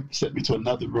then they sent me to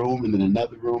another room, and then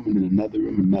another room, and then another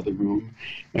room, and another room,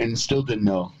 and still didn't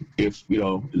know if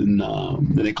And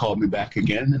then they called me back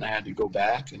again, and I had to go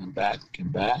back and back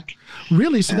and back.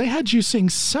 Really? So they had you sing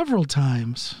several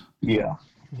times? Yeah.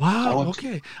 Wow.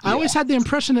 Okay. I always had the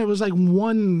impression it was like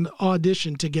one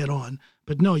audition to get on,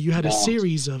 but no, you had a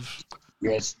series of.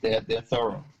 Yes, they're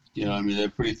thorough. You know, I mean, they're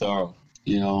pretty thorough.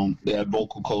 You know, they have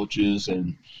vocal coaches,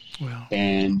 and Wow.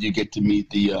 and you get to meet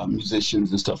the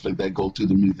musicians and stuff like that. Go through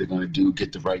the music they're going to do,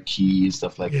 get the right key and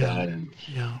stuff like that, and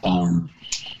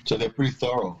so they're pretty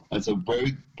thorough. It's a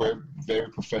very, very, very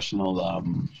professional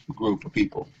group of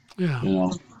people. Yeah.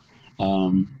 You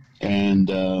know,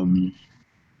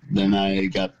 then I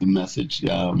got the message,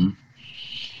 that I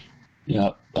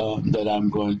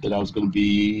was going to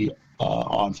be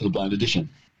on for the Blind Audition.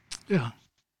 Yeah.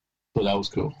 So that was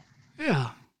cool.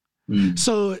 Yeah.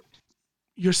 So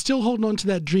you're still holding on to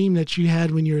that dream that you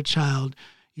had when you were a child.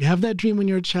 You have that dream when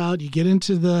you're a child. You get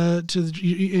into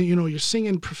you're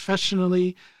singing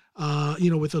professionally,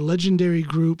 with a legendary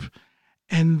group.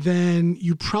 And then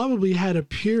you probably had a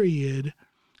period,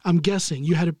 I'm guessing,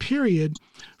 you had a period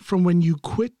from when you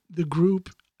quit the group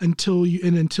until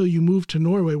you moved to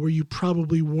Norway where you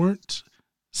probably weren't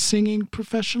singing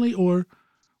professionally, or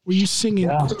were you singing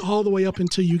all the way up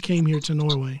until you came here to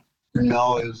Norway?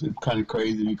 No, it was kind of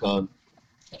crazy because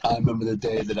I remember the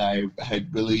day that I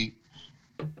had really,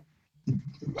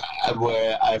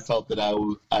 where I felt that I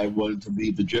wanted to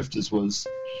leave the Drifters was,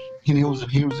 here was a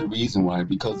reason why,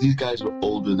 because these guys were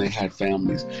older and they had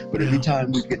families. But every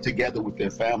time we get together with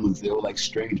their families, they were like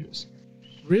strangers.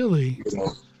 Really? You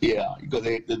know? Yeah, because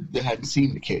they hadn't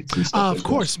seen the kids and stuff. Of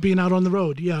course, being out on the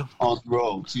road, yeah. On the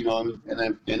roads,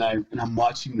 and I'm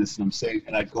watching this and I'm saying,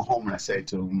 and I go home and I say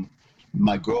to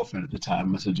my girlfriend at the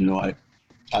time, I said,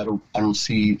 I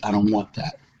don't want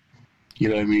that. You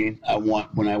know what I mean? I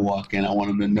want, when I walk in, I want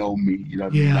them to know me. You know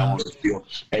what I mean? I want them to feel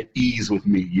at ease with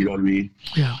me. You know what I mean?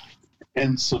 Yeah.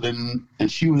 And so then,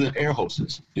 and she was an air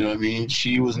hostess. You know what I mean?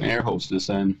 She was an air hostess,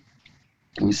 and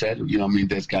we said,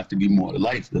 there's got to be more to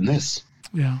life than this.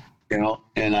 Yeah. And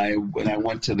when I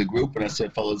went to the group and I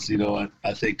said, fellas,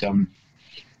 I think I'm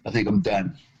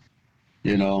done.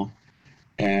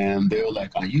 And they were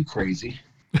like, are you crazy?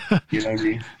 You know what I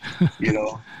mean?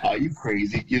 Are you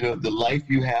crazy? The life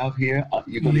you have here,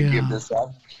 you're going to give this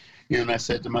up? And I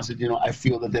said to them, I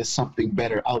feel that there's something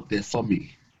better out there for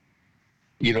me.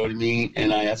 You know what I mean?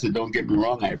 And I said, don't get me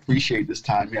wrong, I appreciate this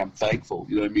time here. I'm thankful,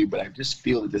 you know what I mean? But I just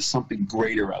feel that there's something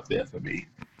greater out there for me.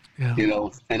 Yeah.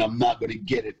 And I'm not going to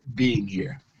get it being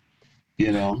here.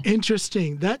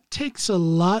 Interesting. That takes a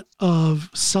lot of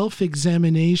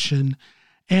self-examination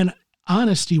and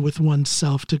honesty with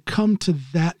oneself to come to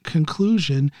that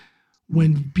conclusion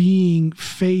when being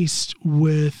faced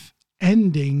with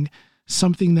ending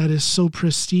something that is so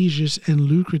prestigious and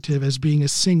lucrative as being a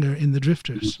singer in the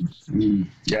Drifters. Mm-hmm.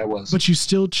 Yeah, it was. But you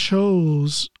still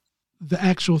chose the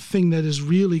actual thing that is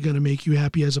really going to make you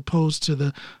happy, as opposed to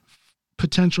the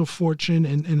potential fortune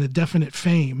and the definite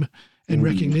fame and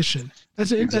recognition.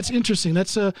 That's interesting. That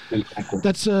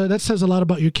says a lot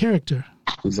about your character.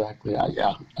 Exactly. I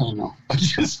don't know.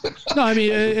 No, I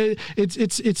mean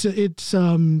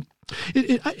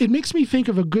it makes me think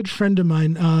of a good friend of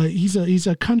mine. He's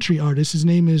a country artist. His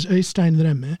name is Øystein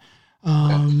Remme.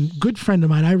 Good friend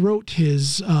of mine. I wrote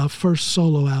his first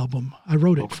solo album. I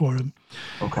wrote it for him.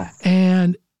 Okay.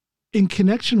 And in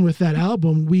connection with that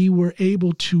album, we were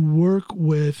able to work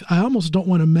with, I almost don't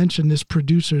want to mention this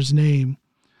producer's name,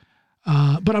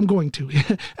 but I'm going to.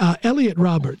 Elliot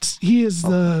Roberts. He is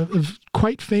a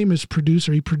quite famous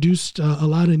producer. He produced a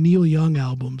lot of Neil Young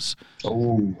albums.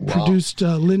 Oh, wow. Produced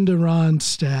Linda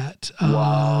Ronstadt,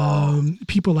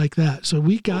 people like that. So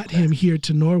we got him here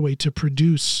to Norway to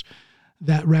produce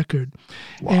that record.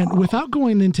 Wow. And without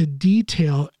going into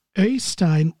detail,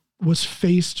 Øystein was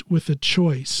faced with a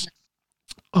choice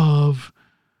of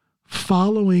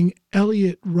following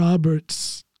Elliot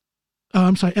Mazer.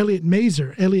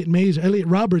 Elliot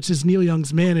Roberts is Neil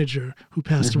Young's manager who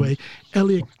passed away.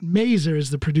 Elliot Mazer is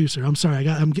the producer. I'm sorry,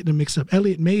 I'm getting them mixed up.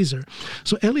 Elliot Mazer.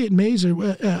 So Elliot Mazer,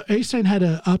 Øystein had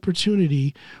an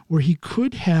opportunity where he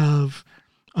could have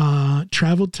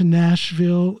traveled to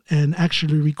Nashville and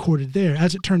actually recorded there.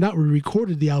 As it turned out, we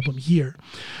recorded the album here.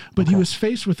 But he was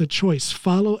faced with a choice: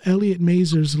 follow Elliot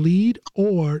Mazer's lead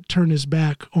or turn his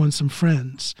back on some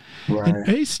friends. Right. And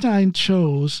Øystein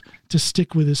chose to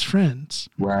stick with his friends.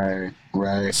 Right.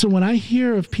 So when I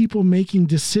hear of people making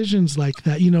decisions like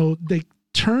that, they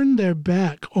turn their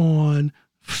back on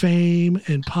fame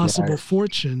and possible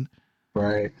fortune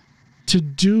to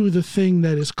do the thing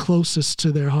that is closest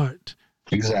to their heart.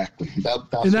 Exactly.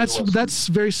 That's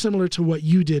very similar to what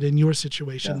you did in your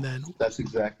situation then. That's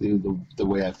exactly the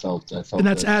way I felt. And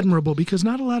that's admirable, because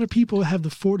not a lot of people have the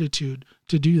fortitude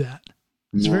to do that.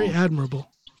 It's very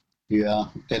admirable. Yeah.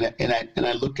 And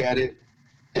I look at it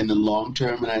in the long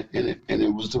term, and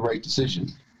it was the right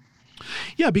decision.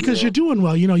 Yeah, because you're doing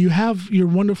well. You know, you have your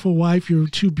wonderful wife, your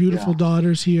two beautiful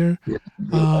daughters here. Yeah.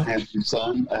 I have a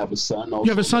son. I have a son also.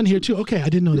 You have a son here too? Okay, I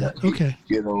didn't know that. Okay.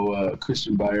 You know,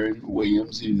 Christian Byron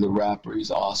Williams, he's a rapper.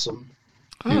 He's awesome.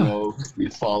 You know,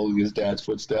 he's following his dad's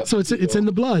footsteps. So it's in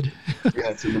the blood. Yeah,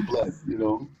 it's in the blood, you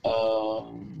know.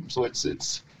 So it's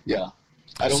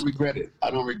I don't regret it. I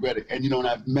don't regret it. And, you know, and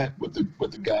I've met with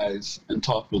the guys and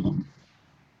talked with them.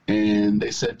 And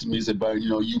they said to me, Byron, you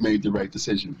know, you made the right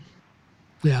decision.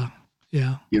 Yeah.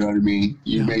 Yeah. You know what I mean?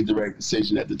 You made the right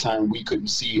decision. At the time, we couldn't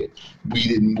see it. We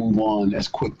didn't move on as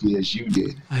quickly as you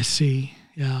did. I see.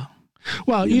 Yeah.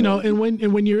 Well, you know, and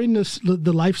when you're in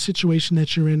the life situation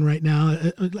that you're in right now,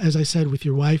 as I said, with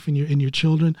your wife and your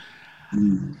children,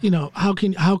 you know, how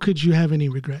could you have any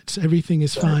regrets? Everything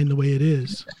is fine the way it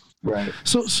is. Right.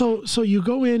 So you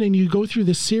go in and you go through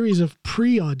this series of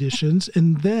pre-auditions,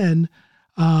 and then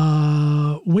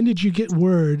when did you get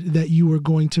word that you were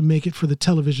going to make it for the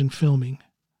television filming?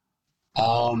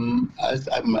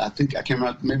 I think I came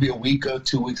out maybe a week or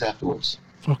 2 weeks afterwards.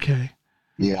 Okay.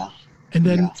 Yeah. And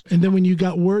then when you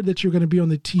got word that you're going to be on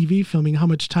the TV filming, how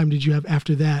much time did you have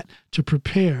after that to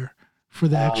prepare for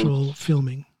the actual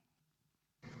filming?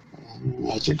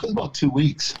 I think it was about 2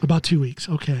 weeks. About 2 weeks.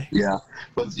 Okay. Yeah.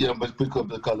 But, you know,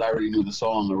 because I already knew the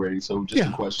song already. So just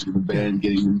a question of the band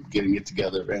getting it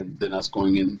together, and then us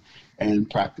going in and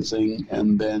practicing.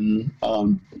 And then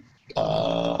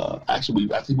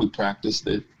actually, I think we practiced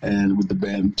it and with the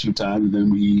band 2 times, and then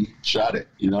we shot it,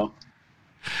 you know.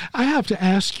 I have to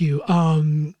ask you,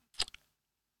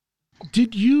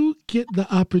 did you get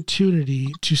the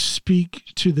opportunity to speak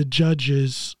to the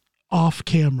judges off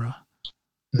camera?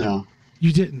 No.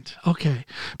 You didn't? Okay.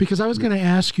 Because I was going to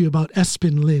ask you about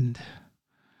Espen Lind.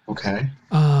 Okay.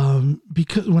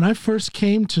 Because when I first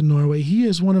came to Norway, he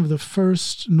is one of the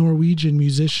first Norwegian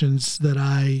musicians that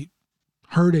I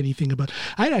heard anything about.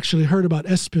 I'd actually heard about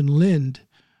Espen Lind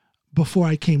before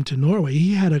I came to Norway.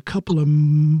 He had a couple of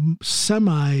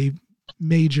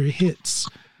semi-major hits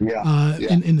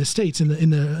in the States in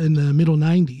the middle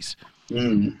 90s.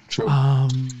 True.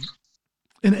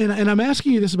 And I'm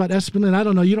asking you this about Espen, and I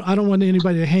don't know, I don't want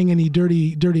anybody to hang any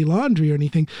dirty laundry or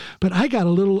anything, but I got a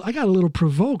little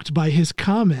provoked by his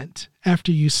comment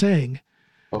after you sang.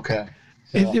 Okay.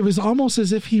 It was almost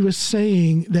as if he was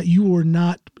saying that you were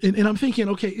not, and I'm thinking,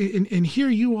 okay, and here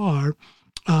you are,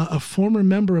 a former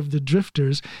member of the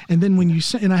Drifters, and then when you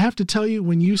sang, and I have to tell you,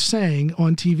 when you sang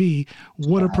on TV,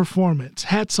 what a performance!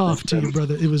 Hats off to you,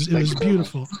 brother. It was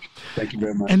beautiful. Thank you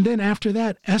very much. And then after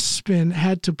that, Espen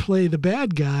had to play the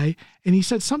bad guy, and he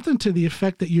said something to the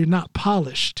effect that you're not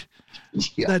polished,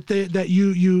 that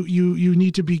you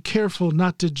need to be careful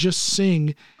not to just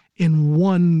sing in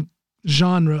one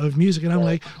genre of music. And I'm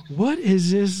like, what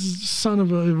is this son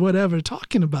of a whatever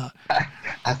talking about?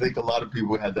 I think a lot of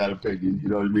people had that opinion. You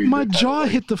know what I mean? My jaw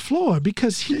hit the floor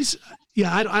because he's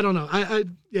I don't know.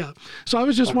 So I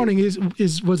was just wondering,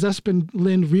 was Espen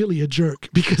Lind really a jerk?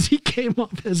 Because he came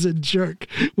off as a jerk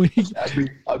when he.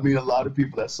 I mean, a lot of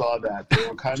people that saw that, they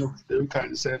were kind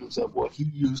of saying to themselves, well, he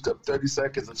used up 30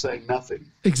 seconds of saying nothing.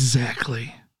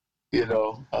 Exactly. You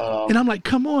know, and I'm like,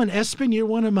 come on, Espen, you're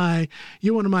one of my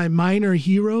minor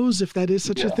heroes, if that is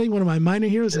such a thing, one of my minor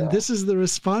heroes, and this is the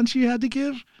response you had to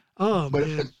give. Oh,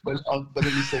 man. But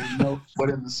in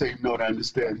the same note, I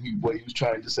understand what he was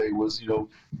trying to say was, you know,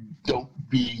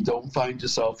 don't find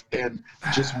yourself in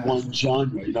just one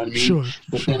genre. You know what I mean? Sure.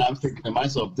 But then I'm thinking to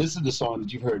myself, this is the song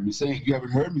that you've heard me sing. You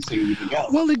haven't heard me sing anything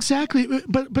else. Well, exactly.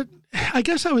 But I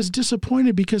guess I was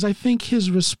disappointed because I think his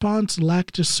response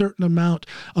lacked a certain amount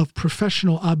of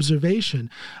professional observation.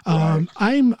 Right.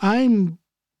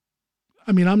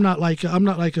 I'm not like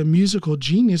a musical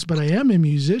genius, but I am a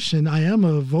musician. I am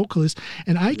a vocalist,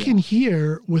 and I can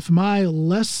hear with my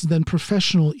less than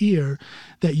professional ear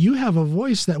that you have a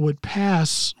voice that would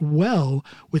pass well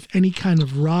with any kind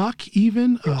of rock,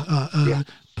 even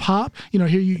pop. You know,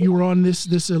 here you were on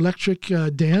this electric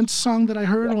dance song that I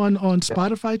heard on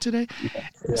Spotify today.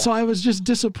 Yeah. So I was just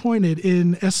disappointed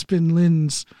in Espen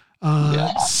Lind's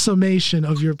summation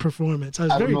of your performance. I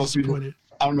was very disappointed.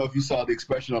 I don't know if you saw the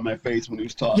expression on my face when he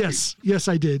was talking. Yes,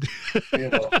 I did.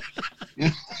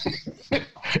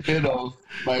 You know,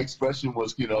 my expression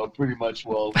was, you know, pretty much,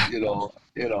 well,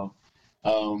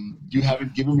 you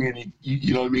haven't given me any,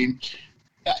 you know what I mean?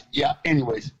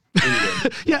 Anyways.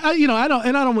 I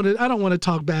don't want to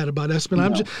talk bad about Espen. No.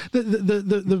 I'm just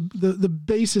the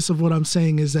basis of what I'm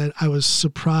saying is that I was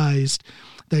surprised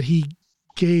that he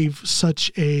gave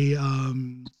such a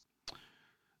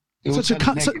such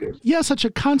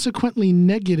a consequently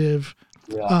negative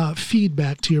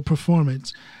feedback to your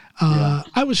performance.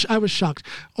 I was shocked.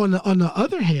 On the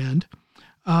other hand,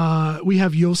 we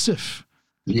have Yosef,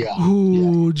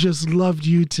 who just loved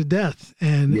you to death,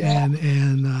 and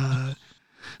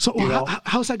so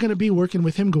how's that going to be working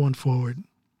with him going forward?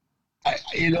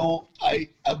 It's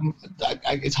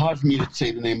hard for me to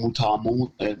say the name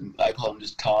Mutamu, and I call him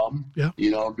just Tom. Yeah.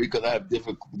 Because I have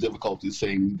difficulty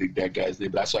saying that guy's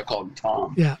name, but that's why I call him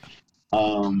Tom. Yeah.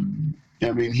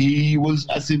 I mean, he was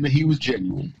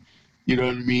genuine. You know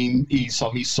what I mean? He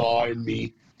saw in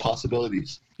me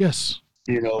possibilities. Yes.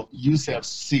 Yusef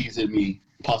sees in me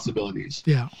possibilities.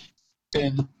 Yeah.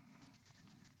 And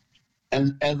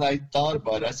as I thought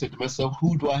about it, I said to myself,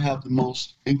 who do I have the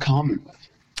most in common with?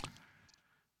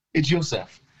 It's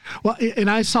Yosef. Well, and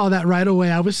I saw that right away.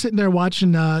 I was sitting there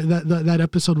watching that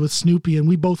episode with Snoopy, and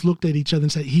we both looked at each other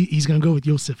and said, he's going to go with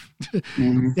Yosef.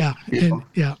 Mm-hmm.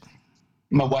 Yeah.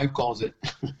 My wife calls it,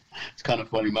 it's kind of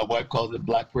funny, my wife calls it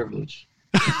black privilege.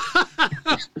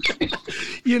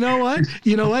 You know what?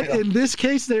 In this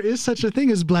case, there is such a thing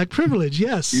as black privilege.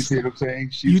 Yes. You see what I'm saying?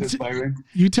 She says, Byron.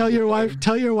 You tell your wife.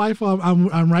 Tell your wife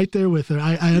I'm right there with her.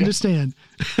 I understand.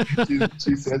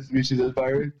 She says to me,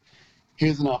 Byron,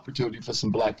 here's an opportunity for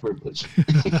some black privilege.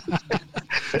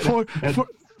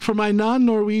 For my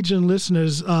non-Norwegian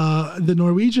listeners, the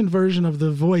Norwegian version of The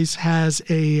Voice has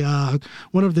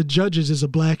one of the judges is a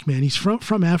black man. He's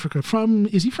from Africa.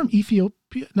 Is he from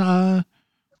Ethiopia?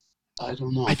 I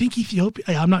don't know. I think Ethiopia.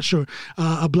 I'm not sure.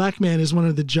 A black man is one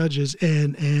of the judges,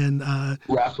 and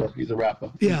rapper. He's a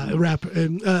rapper. Yeah, a rapper,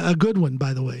 and a good one,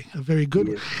 by the way, a very good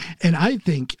one. And I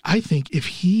think if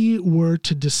he were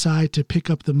to decide to pick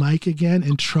up the mic again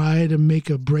and try to make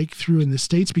a breakthrough in the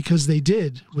States, because they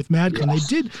did with Madcon, they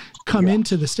did come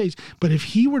into the States. But if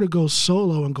he were to go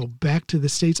solo and go back to the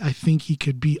States, I think he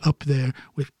could be up there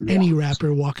with any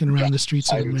rapper walking around the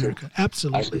streets of America.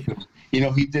 Absolutely.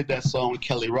 He did that song with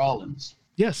Kelly Rollins.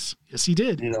 Yes, he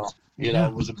did.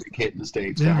 It was a big hit in the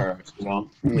States for her.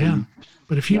 Yeah,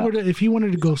 but if he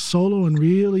wanted to go solo and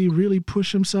really, really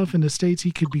push himself in the States,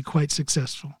 he could be quite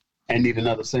successful. And need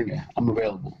another singer. I'm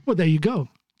available. Well, there you go.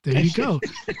 There you go.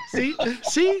 See,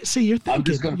 you're thinking. I'm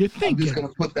just gonna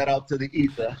put that out to the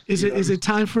ether. Is it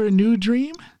time for a new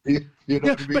dream? You know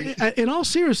what I mean? But in all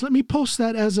seriousness, let me post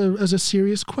that as a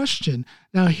serious question.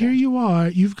 Now, here you are.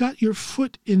 You've got your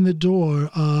foot in the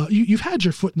door. You've had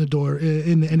your foot in the door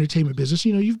in the entertainment business.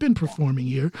 You've been performing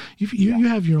here. You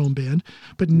have your own band,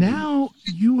 but now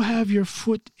you have your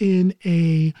foot in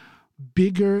a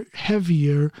bigger,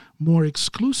 heavier, more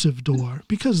exclusive door,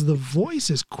 because The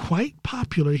Voice is quite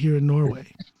popular here in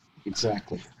Norway.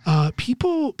 Exactly.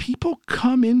 People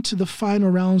come into the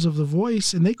final rounds of The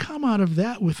Voice, and they come out of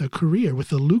that with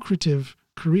a lucrative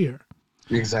career.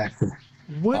 Exactly.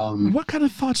 What kind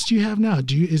of thoughts do you have now?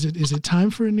 Is it time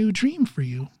for a new dream for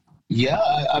you? Yeah,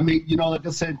 I mean, like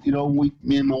I said,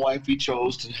 me and my wife, we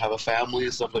chose to have a family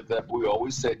and stuff like that. But we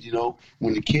always said,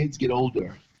 when the kids get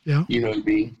older, you know what I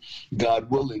mean, God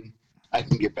willing, I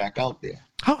can get back out there.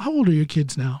 How old are your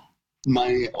kids now?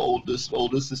 My oldest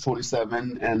is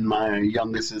 27, and my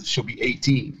youngest she'll be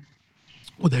 18.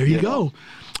 Well, there you go.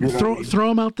 Throw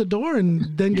them out the door,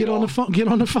 and then get on the phone. Get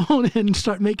on the phone and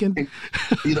start making. And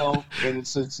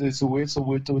it's weird. So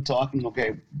we're talking.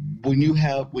 Okay, when you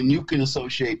can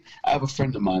associate. I have a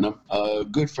friend of mine, a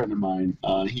good friend of mine.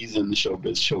 He's in the show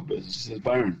business. He says,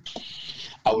 Byron,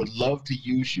 I would love to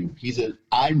use you. He said,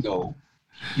 I know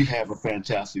you have a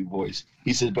fantastic voice.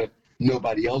 He said, but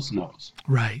nobody else knows.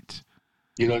 Right.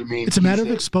 You know what I mean? It's a matter of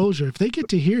exposure. If they get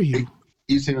to hear you.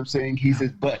 You see what I'm saying? He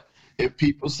says, but if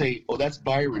people say, oh, that's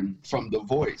Byron from The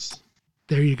Voice.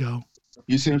 There you go.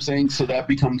 You see what I'm saying? So that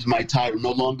becomes my title.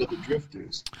 No longer The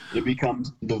Drifters. It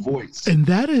becomes The Voice. And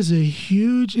that is a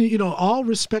huge, all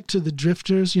respect to the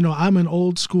Drifters. I'm an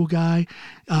old school guy.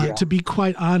 To be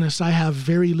quite honest, I have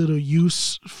very little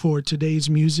use for today's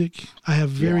music. I have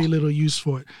very little use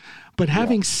for it. But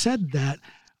having said that,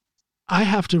 we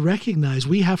have to recognize,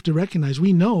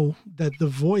 we know that The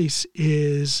Voice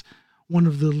is one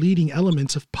of the leading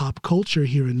elements of pop culture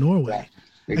here in Norway.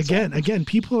 Exactly. Again,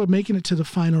 people are making it to the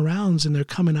final rounds, and they're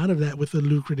coming out of that with a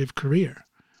lucrative career.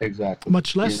 Exactly.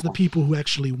 Much less the people who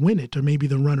actually win it, or maybe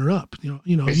the runner-up.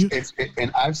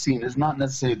 And I've seen it's not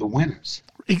necessarily the winners.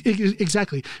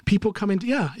 Exactly. People come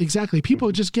into exactly.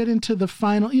 People just get into the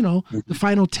final, the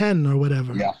final 10 or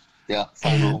whatever. Yeah.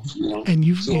 Final. And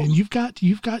you've got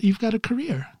a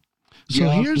career.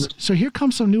 So here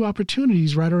comes some new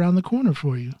opportunities right around the corner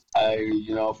for you.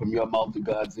 From your mouth to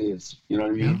God's ears. You know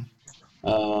what I mean?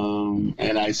 Yeah.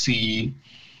 And I see.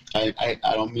 I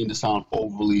don't mean to sound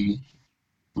overly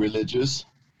religious.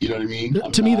 You know what I mean?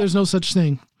 To me, there's no such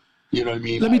thing. You know what I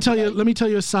mean? Let me tell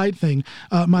you a side thing.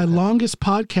 My longest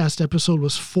podcast episode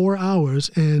was 4 hours,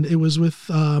 and it was with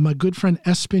my good friend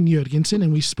Espen Jørgensen,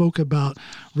 and we spoke about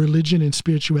religion and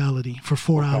spirituality for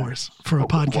 4 hours for a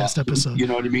podcast episode. You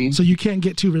know what I mean? So you can't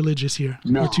get too religious here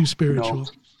or too spiritual.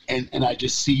 No. And I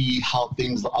just see how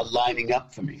things are lining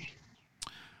up for me.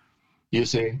 You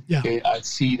see? Yeah. I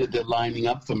see that they're lining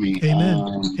up for me.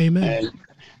 Amen. Amen. And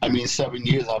I mean, 7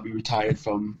 years I'll be retired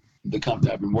from the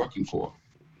company I've been working for.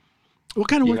 What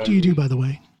kind of work do you do, by the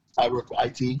way? I work for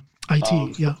IT.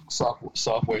 Yeah.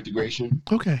 Software integration.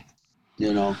 Okay.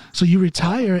 You know. So you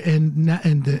retire and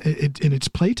it's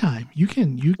playtime. You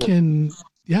can.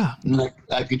 Yeah. Like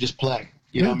I can just play.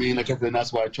 You know what I mean? Like, and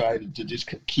that's why I try to just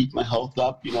keep my health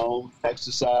up. You know,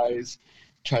 exercise,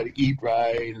 try to eat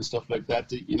right and stuff like that.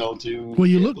 Well,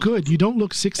 you look good. You don't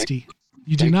look 60.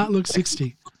 You do not look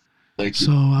 60.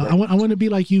 So I want to be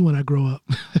like you when I grow up.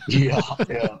 Yeah.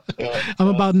 I'm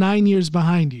about 9 years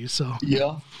behind you. So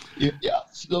yeah.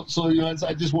 So you know,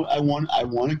 I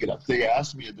want to get up. They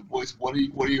asked me at The Voice, what are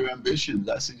your ambitions?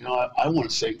 I said, I want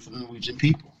to sing for the Norwegian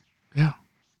people. Yeah.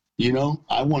 You know,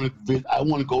 I want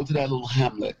to go to that little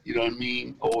hamlet. You know what I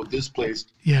mean? Or this place.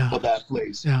 Yeah. Or that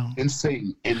place. Yeah. And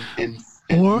sing and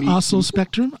or Oslo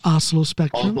Spectrum. Of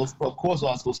course,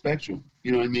 Oslo Spectrum.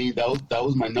 You know what I mean? That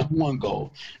was my number one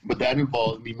goal. But that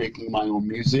involved me making my own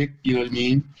music. You know what I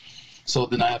mean? So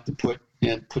then I have to put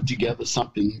together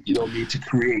something. You know what I mean? To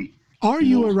create. Are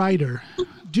you a writer?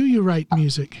 Do you write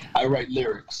music? I write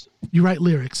lyrics. You write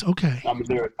lyrics. Okay. I'm a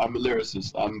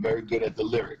lyricist. I'm very good at the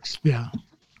lyrics. Yeah.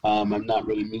 I'm not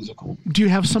really musical. Do you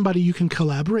have somebody you can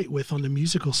collaborate with on the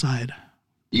musical side?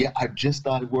 Yeah, I just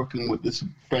started working with this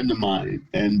friend of mine,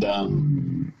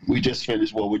 and we just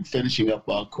finished. Well, we're finishing up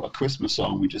a Christmas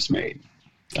song we just made.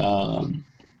 Nice.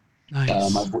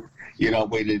 I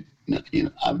waited.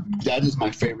 That is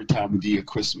my favorite time of the year,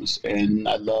 Christmas, and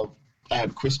I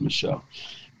have a Christmas show,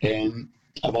 and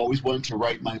I've always wanted to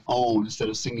write my own instead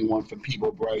of singing one from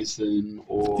Peebo Bryson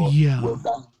or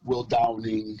Will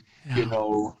Downing, you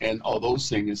know, and all those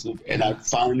singers. And I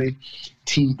finally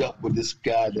teamed up with this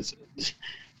guy.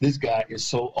 This guy is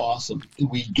so awesome.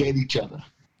 We get each other,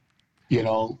 you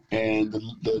know, and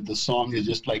the song is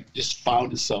just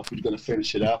found itself. We're going to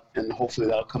finish it up, and hopefully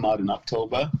that'll come out in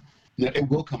October. It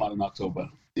will come out in October.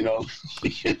 You know,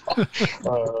 because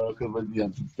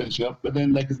we're finishing up. But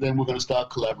then we're going to start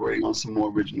collaborating on some more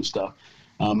original stuff.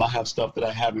 I have stuff that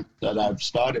I've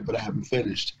started, but I haven't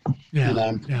finished. Yeah, and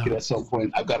I'm thinking at some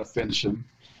point I've got to finish them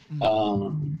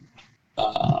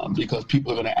because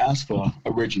people are going to ask for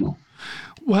original.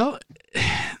 Well,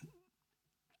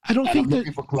 I don't think I'm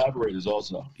looking for collaborators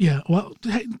also. Yeah, well,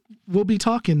 hey, we'll be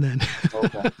talking then.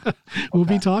 Okay. We'll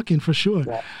be talking for sure.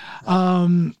 Yeah.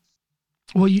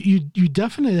 Well, you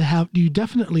definitely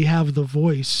have the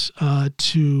voice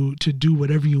to do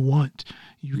whatever you want.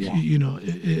 You know,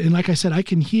 and like I said, I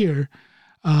can hear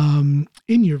in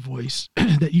your voice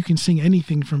that you can sing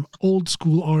anything from old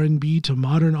school R&B to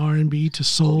modern R&B to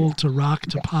soul to rock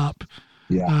to pop.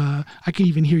 Yeah. I can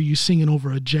even hear you singing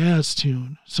over a jazz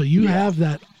tune. So you have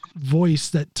that voice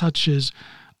that touches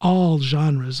all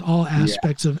genres, all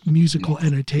aspects of musical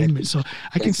entertainment. So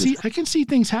I can see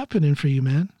things happening for you,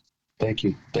 man. Thank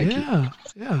you. Yeah.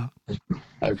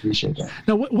 I appreciate that.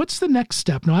 Now, what's the next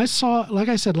step? Now, like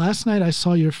I said, last night I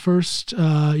saw your first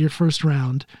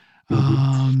round.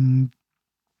 Mm-hmm.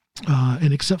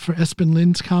 And except for Espen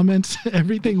Lind's comments,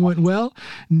 everything went well.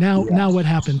 Now what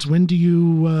happens? When do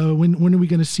you, when are we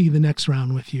going to see the next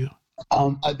round with you?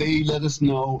 They let us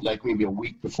know like maybe a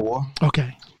week before.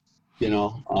 Okay. You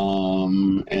know,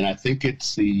 and I think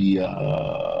it's the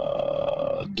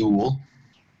duel.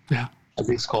 Yeah. I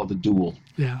think it's called the duel.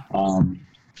 Yeah.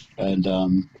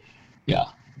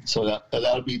 So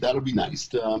that'll be nice.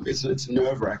 It's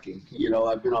nerve wracking. You know,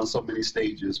 I've been on so many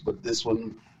stages, but this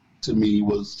one to me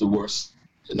was the worst.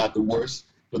 Not the worst,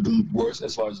 but the worst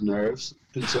as far as nerves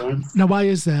concerned. Now, why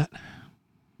is that?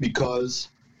 Because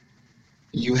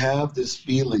you have this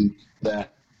feeling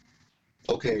that,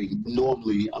 okay,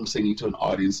 normally I'm singing to an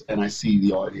audience and I see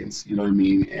the audience, you know what I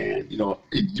mean? And, you know,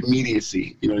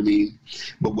 immediacy, you know what I mean?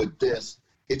 But with this,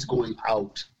 it's going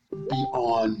out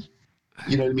beyond,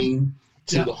 you know what I mean?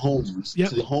 To the homes, to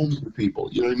the homes of the people,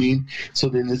 you know what I mean? So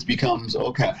then this becomes,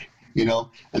 okay, you know?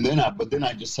 And then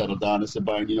I just settled down and said,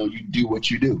 Byron, you know, you do what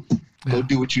you do. Go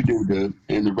do what you do, dude,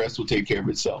 and the rest will take care of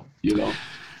itself, you know?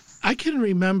 I can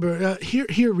remember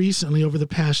here recently over the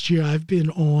past year, I've been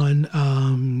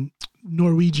on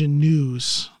Norwegian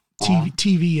news,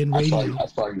 TV and radio. I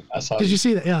saw you. Did you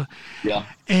see that? Yeah. Yeah.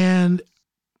 And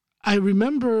I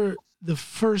remember the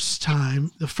first time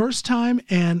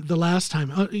and the last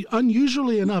time.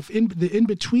 Unusually enough, in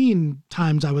between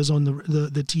times I was on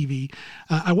the TV,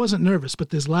 I wasn't nervous. But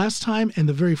this last time and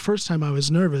the very first time I was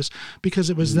nervous because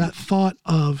it was that thought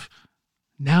of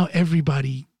now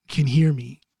everybody can hear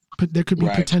me. But there could be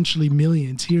potentially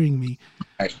millions hearing me.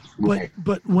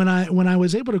 But when I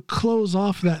was able to close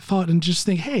off that thought and just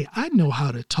think, hey, I know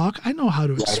how to talk. I know how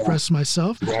to express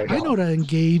myself. I know to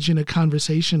engage in a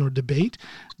conversation or debate.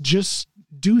 Just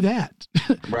do that.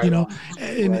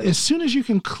 And as soon as you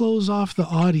can close off the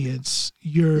audience,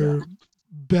 you're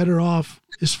better off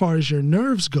as far as your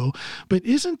nerves go. But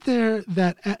isn't there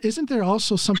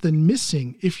also something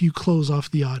missing if you close off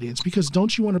the audience? Because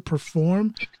don't you want to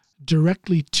perform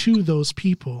directly to those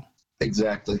people?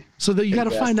 Exactly. So that you got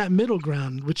to find that middle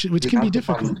ground, which can be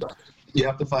difficult. You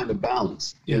have to find a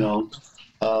balance.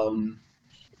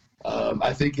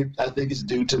 I think it's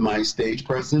due to my stage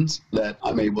presence that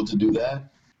I'm able to do that.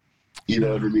 You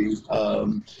know what I mean?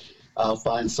 I'll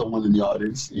find someone in the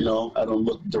audience. I don't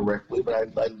look directly, but I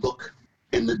look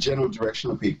in the general direction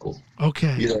of people.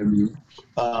 Okay. You know what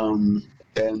I mean?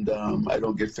 I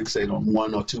don't get fixated on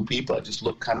one or two people. I just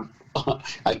look kind of.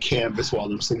 I canvas while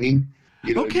I'm singing.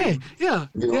 Okay. Yeah.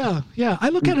 I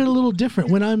look at it a little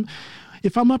different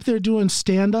if I'm up there doing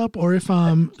stand up or if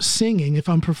I'm singing, if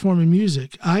I'm performing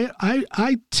music.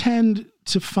 I tend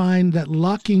to find that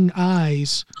locking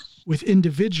eyes with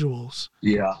individuals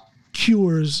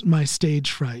cures my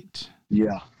stage fright.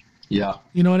 Yeah.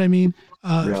 You know what I mean?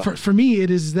 For me,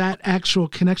 it is that actual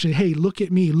connection. Hey, look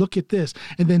at me, look at this.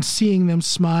 And then seeing them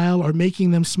smile or making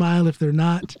them smile if they're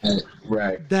not.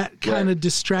 Right. That kind of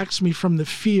distracts me from the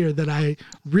fear that I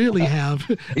really have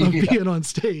of being on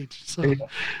stage. So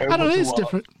I don't know, it's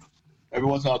different. Every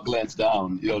once in a while, glance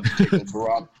down, to take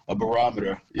a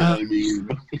barometer. You know what I mean?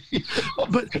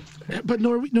 but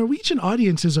Norwegian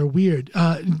audiences are weird.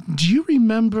 Do you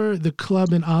remember the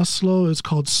club in Oslo? It's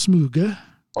called Smuge.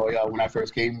 Oh, yeah, when I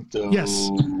first came to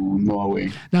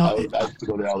Norway, I used to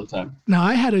go there all the time. Now,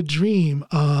 I had a dream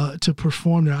to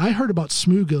perform there. I heard about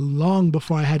Smuge long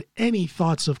before I had any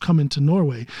thoughts of coming to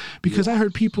Norway because I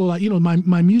heard people like,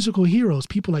 my musical heroes,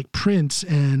 people like Prince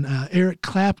and Eric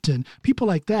Clapton, people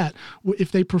like that,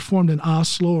 if they performed in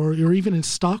Oslo or even in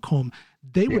Stockholm,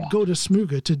 they would go to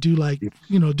Smuge to do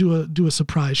do a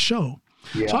surprise show.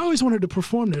 Yeah. So I always wanted to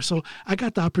perform there. So I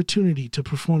got the opportunity to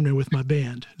perform there with my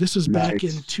band. This was back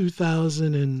in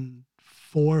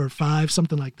 2004 or 5,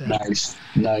 something like that.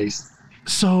 Nice.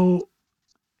 So,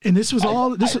 and this was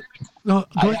I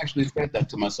actually said that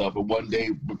to myself. But one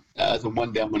day I'm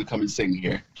going to come and sing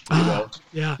here.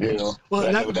 Yeah. Well,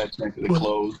 at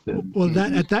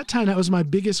that time, that was my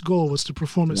biggest goal, was to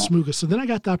perform at Smuge. So then I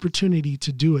got the opportunity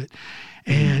to do it.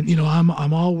 And,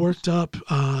 I'm all worked up.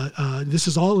 This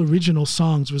is all original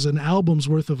songs. It was an album's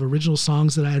worth of original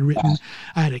songs that I had written.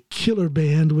 I had a killer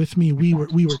band with me. We were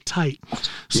tight.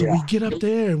 So we get up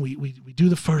there and we do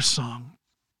the first song.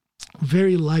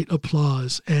 Very light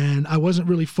applause, and I wasn't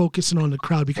really focusing on the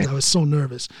crowd because I was so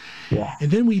nervous. Yeah. And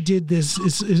then we did this.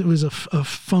 It was a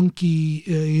funky,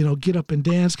 get up and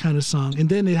dance kind of song, and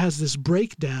then it has this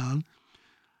breakdown.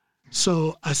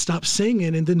 So I stopped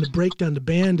singing, and then the breakdown, the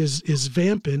band is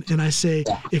vamping, and I say,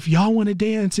 if y'all want to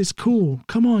dance, it's cool.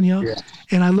 Come on, y'all. Yeah.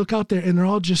 And I look out there, and they're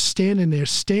all just standing there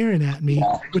staring at me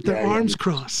with their arms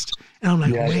crossed. And I'm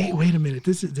like, wait a minute,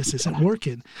 this isn't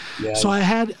working. Yeah. So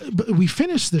we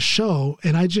finished the show,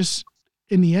 and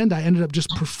in the end, I ended up just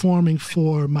performing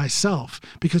for myself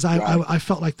because I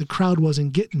felt like the crowd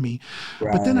wasn't getting me.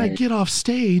 Right. But then I get off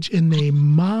stage and they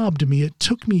mobbed me. It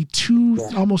took me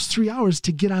almost 3 hours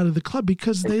to get out of the club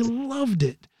because they loved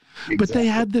it. Exactly. But they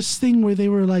had this thing where they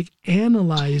were like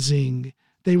analyzing.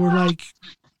 They were like,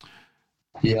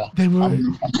 they were.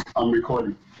 I'm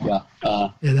recording. Yeah.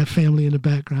 That family in the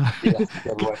background.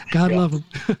 God love them.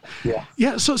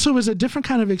 Yeah. So it was a different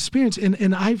kind of experience,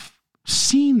 and I've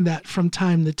seen that from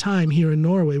time to time here in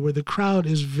Norway, where the crowd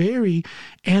is very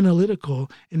analytical,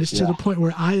 and it's to the point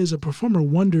where I, as a performer,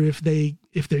 wonder if they're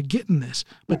getting this.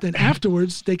 But then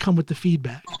afterwards, they come with the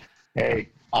feedback. Hey,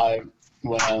 I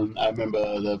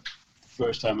remember the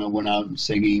first time I went out and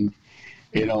singing,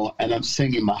 and I'm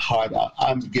singing my heart out.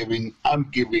 I'm giving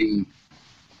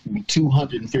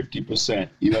 250%.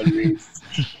 You know what I mean?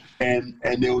 and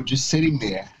they were just sitting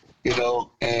there.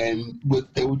 And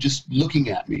they were just looking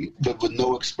at me, but with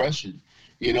no expression,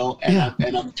 I'm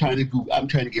trying to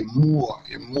get more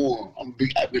and more.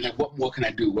 I've been like, what more can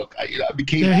I do? I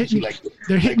became they're hitting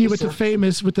you with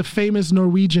the famous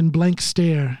Norwegian blank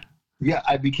stare. Yeah,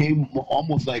 I became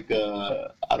almost like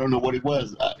I don't know what it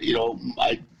was.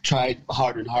 I tried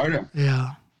harder and harder.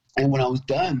 Yeah. And when I was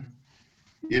done,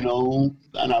 you know,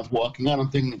 and I was walking out, I'm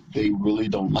thinking they really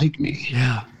don't like me.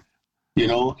 Yeah. You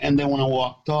know, and then when I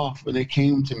walked off, and they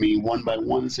came to me one by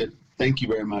one and said, "Thank you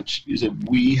very much." He said,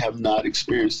 "We have not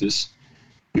experienced this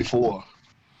before."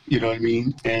 You know what I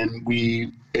mean? And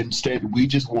we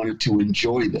just wanted to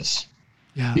enjoy this.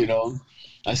 Yeah. You know?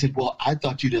 I said, "Well, I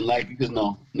thought you didn't like it." Because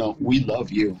no, we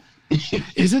love you.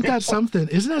 Isn't that something?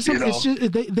 Isn't that something? You know? It's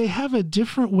just they have a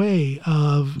different way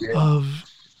of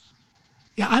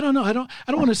Yeah, I don't know. I don't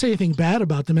want to say anything bad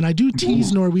about them, and I do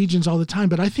tease Norwegians all the time,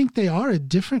 but I think they are a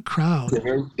different crowd.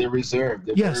 They're reserved.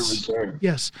 They're very reserved.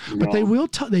 Yes, but they will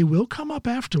come up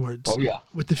afterwards. Oh yeah,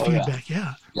 with the feedback.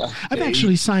 Yeah. I've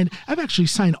actually signed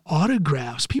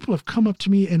autographs. People have come up to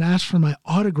me and asked for my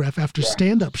autograph after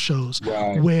stand-up shows,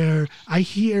 where I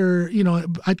hear, you know,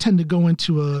 I tend to go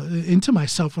into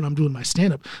myself when I'm doing my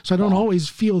stand-up, so I don't always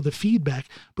feel the feedback,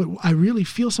 but I really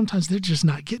feel sometimes they're just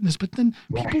not getting this. But then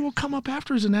people will come up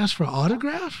afterwards and ask for an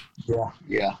autograph.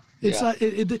 Yeah. It's like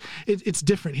it's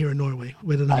different here in Norway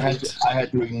with an audience. I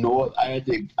had to ignore. I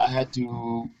had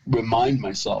to remind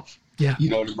myself. Yeah. You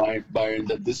know, to Byron,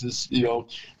 that this is, you know,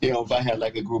 if I had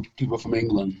like a group of people from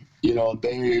England, you know,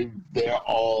 they're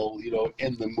all, you know,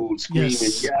 in the mood, screaming,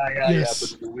 yeah. But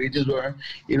the Norwegians were,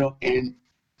 you know, and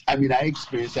I mean, I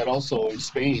experienced that also in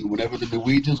Spain. Whenever the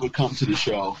Norwegians would come to the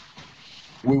show,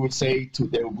 we would say to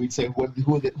them,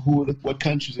 what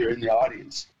countries are in the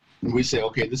audience? And we say,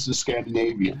 okay, this is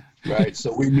Scandinavian, right?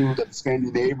 So we knew that the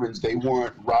Scandinavians, they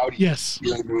weren't rowdy. Yes.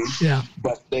 You know what I mean? Yeah.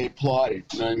 But they applauded,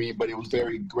 you know what I mean? But it was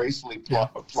very gracefully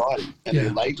applauded, and they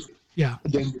liked it. Yeah.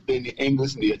 Then the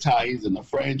English and the Italians and the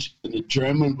French and the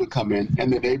Germans would come in,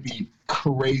 and then they'd be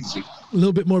crazy. A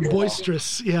little bit more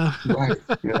boisterous, yeah. Right.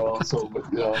 So.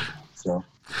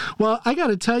 Well, I got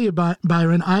to tell you,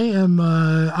 Byron,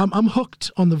 I'm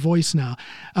hooked on The Voice now.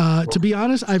 To be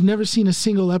honest, I've never seen a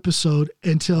single episode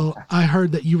until I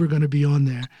heard that you were going to be on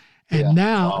there. And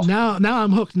now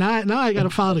I'm hooked. Now I got to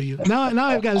follow you. Now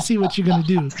I've got to see what you're going to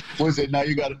do. What is it? Now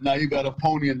you got a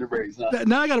pony in the race. Huh?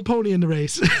 Now I got a pony in the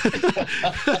race.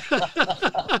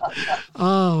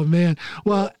 Oh man.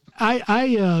 Well,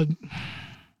 I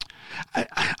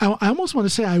almost want to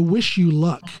say I wish you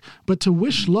luck, but to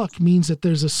wish luck means that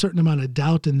there's a certain amount of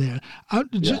doubt in there.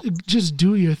 Just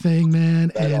do your thing, man,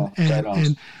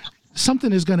 and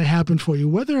something is going to happen for you,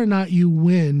 whether or not you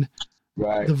win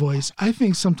The Voice. I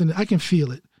think I can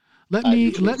feel it.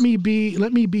 Let me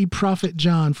be Prophet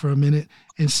John for a minute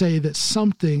and say that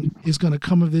something is going to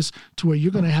come of this to where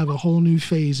you're going to have a whole new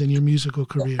phase in your musical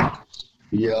career.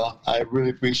 Yeah, I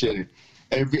really appreciate it.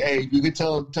 Hey, you can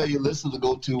tell your listeners to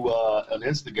go to on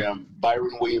Instagram,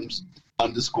 Byron Williams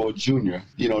 _Jr,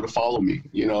 you know, to follow me,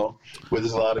 you know, where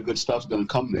there's a lot of good stuff's going to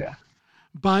come there.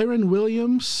 Byron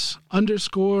Williams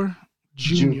 _Jr.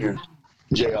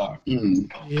 JR.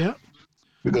 Yeah.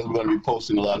 Because we're going to be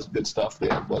posting a lot of good stuff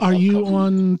there. Are you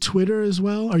on Twitter as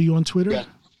well? Are you on Twitter? Yeah.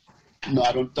 No,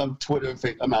 I don't. I'm Twitter.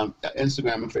 I'm on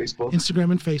Instagram and Facebook. Instagram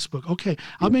and Facebook. Okay,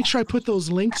 I'll make sure I put those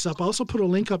links up. I'll also put a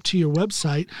link up to your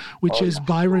website, which is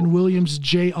Byron Williams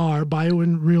Jr.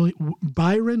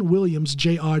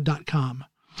 ByronWilliamsJr.com.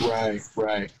 Right.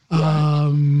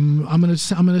 I'm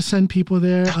gonna send people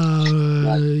there.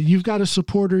 You've got a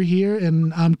supporter here,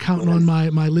 and I'm counting on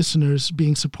my listeners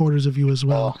being supporters of you as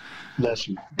well. Bless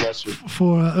you. Bless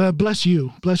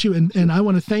you, and I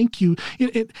want to thank you.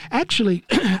 Actually,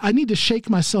 I need to shake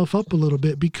myself up a little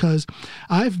bit because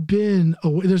I've been.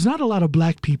 There's not a lot of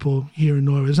black people here in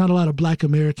Norway. There's not a lot of black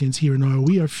Americans here in Norway.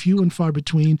 We are few and far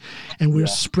between, and we're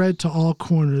spread to all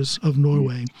corners of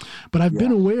Norway. But I've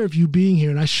been aware of you being here,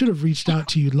 and I should have reached out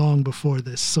to you long before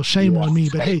this. So shame on me.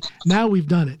 But hey, now we've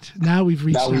done it. Now we've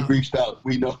reached out.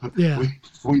 We know. Yeah.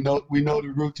 We know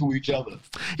the route to each other.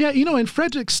 Yeah, you know, and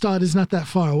Fredrikstad is not that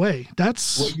far away. Well,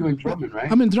 you're in Drummond,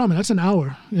 right? I'm in Drummond. That's an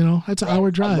hour. You know, that's an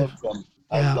hour drive.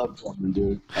 I love Drummond,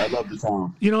 dude. I love the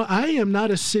town. You know, I am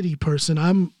not a city person.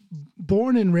 I'm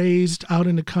born and raised out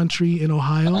in the country in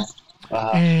Ohio.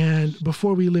 And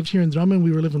before we lived here in Drummond,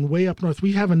 we were living way up north.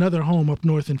 We have another home up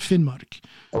north in Finnmark,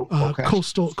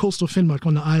 coastal Finnmark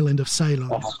on the island of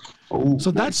Ceylon.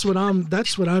 So nice.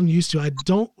 That's what I'm used to. I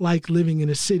don't like living in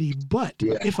a city, but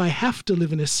if I have to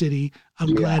live in a city,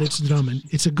 I'm glad it's Drummond.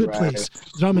 It's a good place.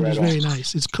 Drummond is very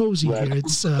nice. It's cozy here.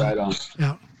 It's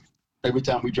yeah. Every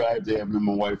time we drive there, me and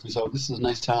my wife, we say, "This is a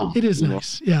nice town." It is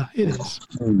nice. Yeah, it is.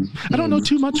 I don't know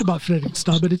too much about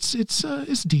Fredrikstad, but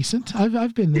it's decent.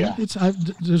 I've been there.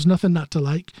 There's nothing not to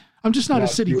like. I'm just not a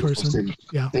city person. City.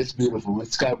 Yeah, it's beautiful.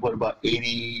 It's got about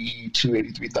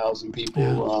 83,000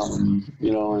 people.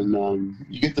 You know, and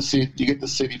you get the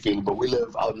city feeling, but we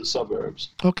live out in the suburbs.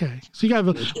 Okay, so you have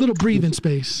a little breathing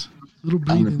space.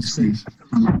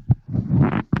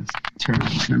 turn.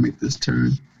 Can I make this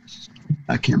turn?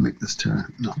 I can't make this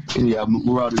turn. No. And yeah,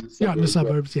 we're out in the suburbs. You're out in the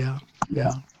suburbs, yeah.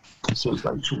 So it's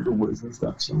like through the woods and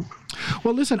stuff. So.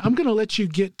 Well, listen, I'm going to let you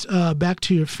get back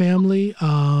to your family.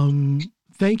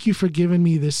 Thank you for giving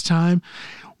me this time.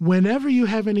 Whenever you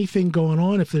have anything going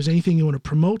on, if there's anything you want to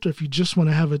promote, or if you just want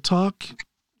to have a talk,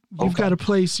 you've got a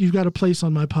place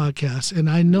on my podcast. And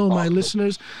I know my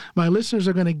listeners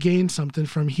are going to gain something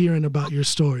from hearing about your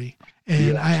story.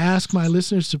 And I ask my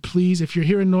listeners to please, if you're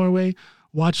here in Norway,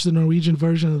 watch the Norwegian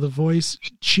version of The Voice,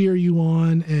 cheer you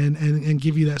on and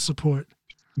give you that support.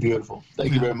 Beautiful.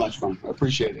 Thank you very much, man. I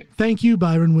appreciate it. Thank you,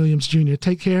 Byron Williams Jr.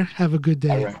 Take care. Have a good day.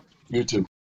 All right. You too.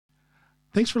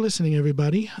 Thanks for listening,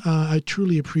 everybody. I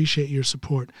truly appreciate your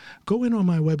support. Go in on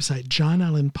my website,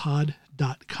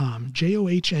 johnallenpod.com,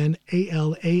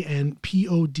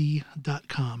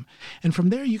 JohnAllenPod.com. And from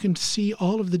there, you can see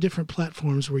all of the different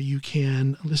platforms where you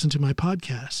can listen to my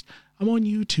podcast. I'm on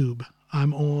YouTube.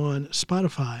 I'm on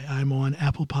Spotify. I'm on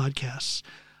Apple Podcasts.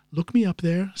 Look me up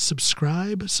there.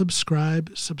 Subscribe.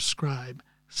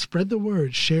 Spread the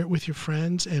word, share it with your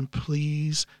friends, and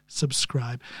please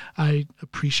subscribe. I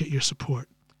appreciate your support.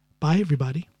 Bye,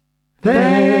 everybody.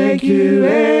 Thank you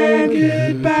and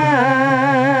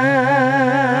goodbye.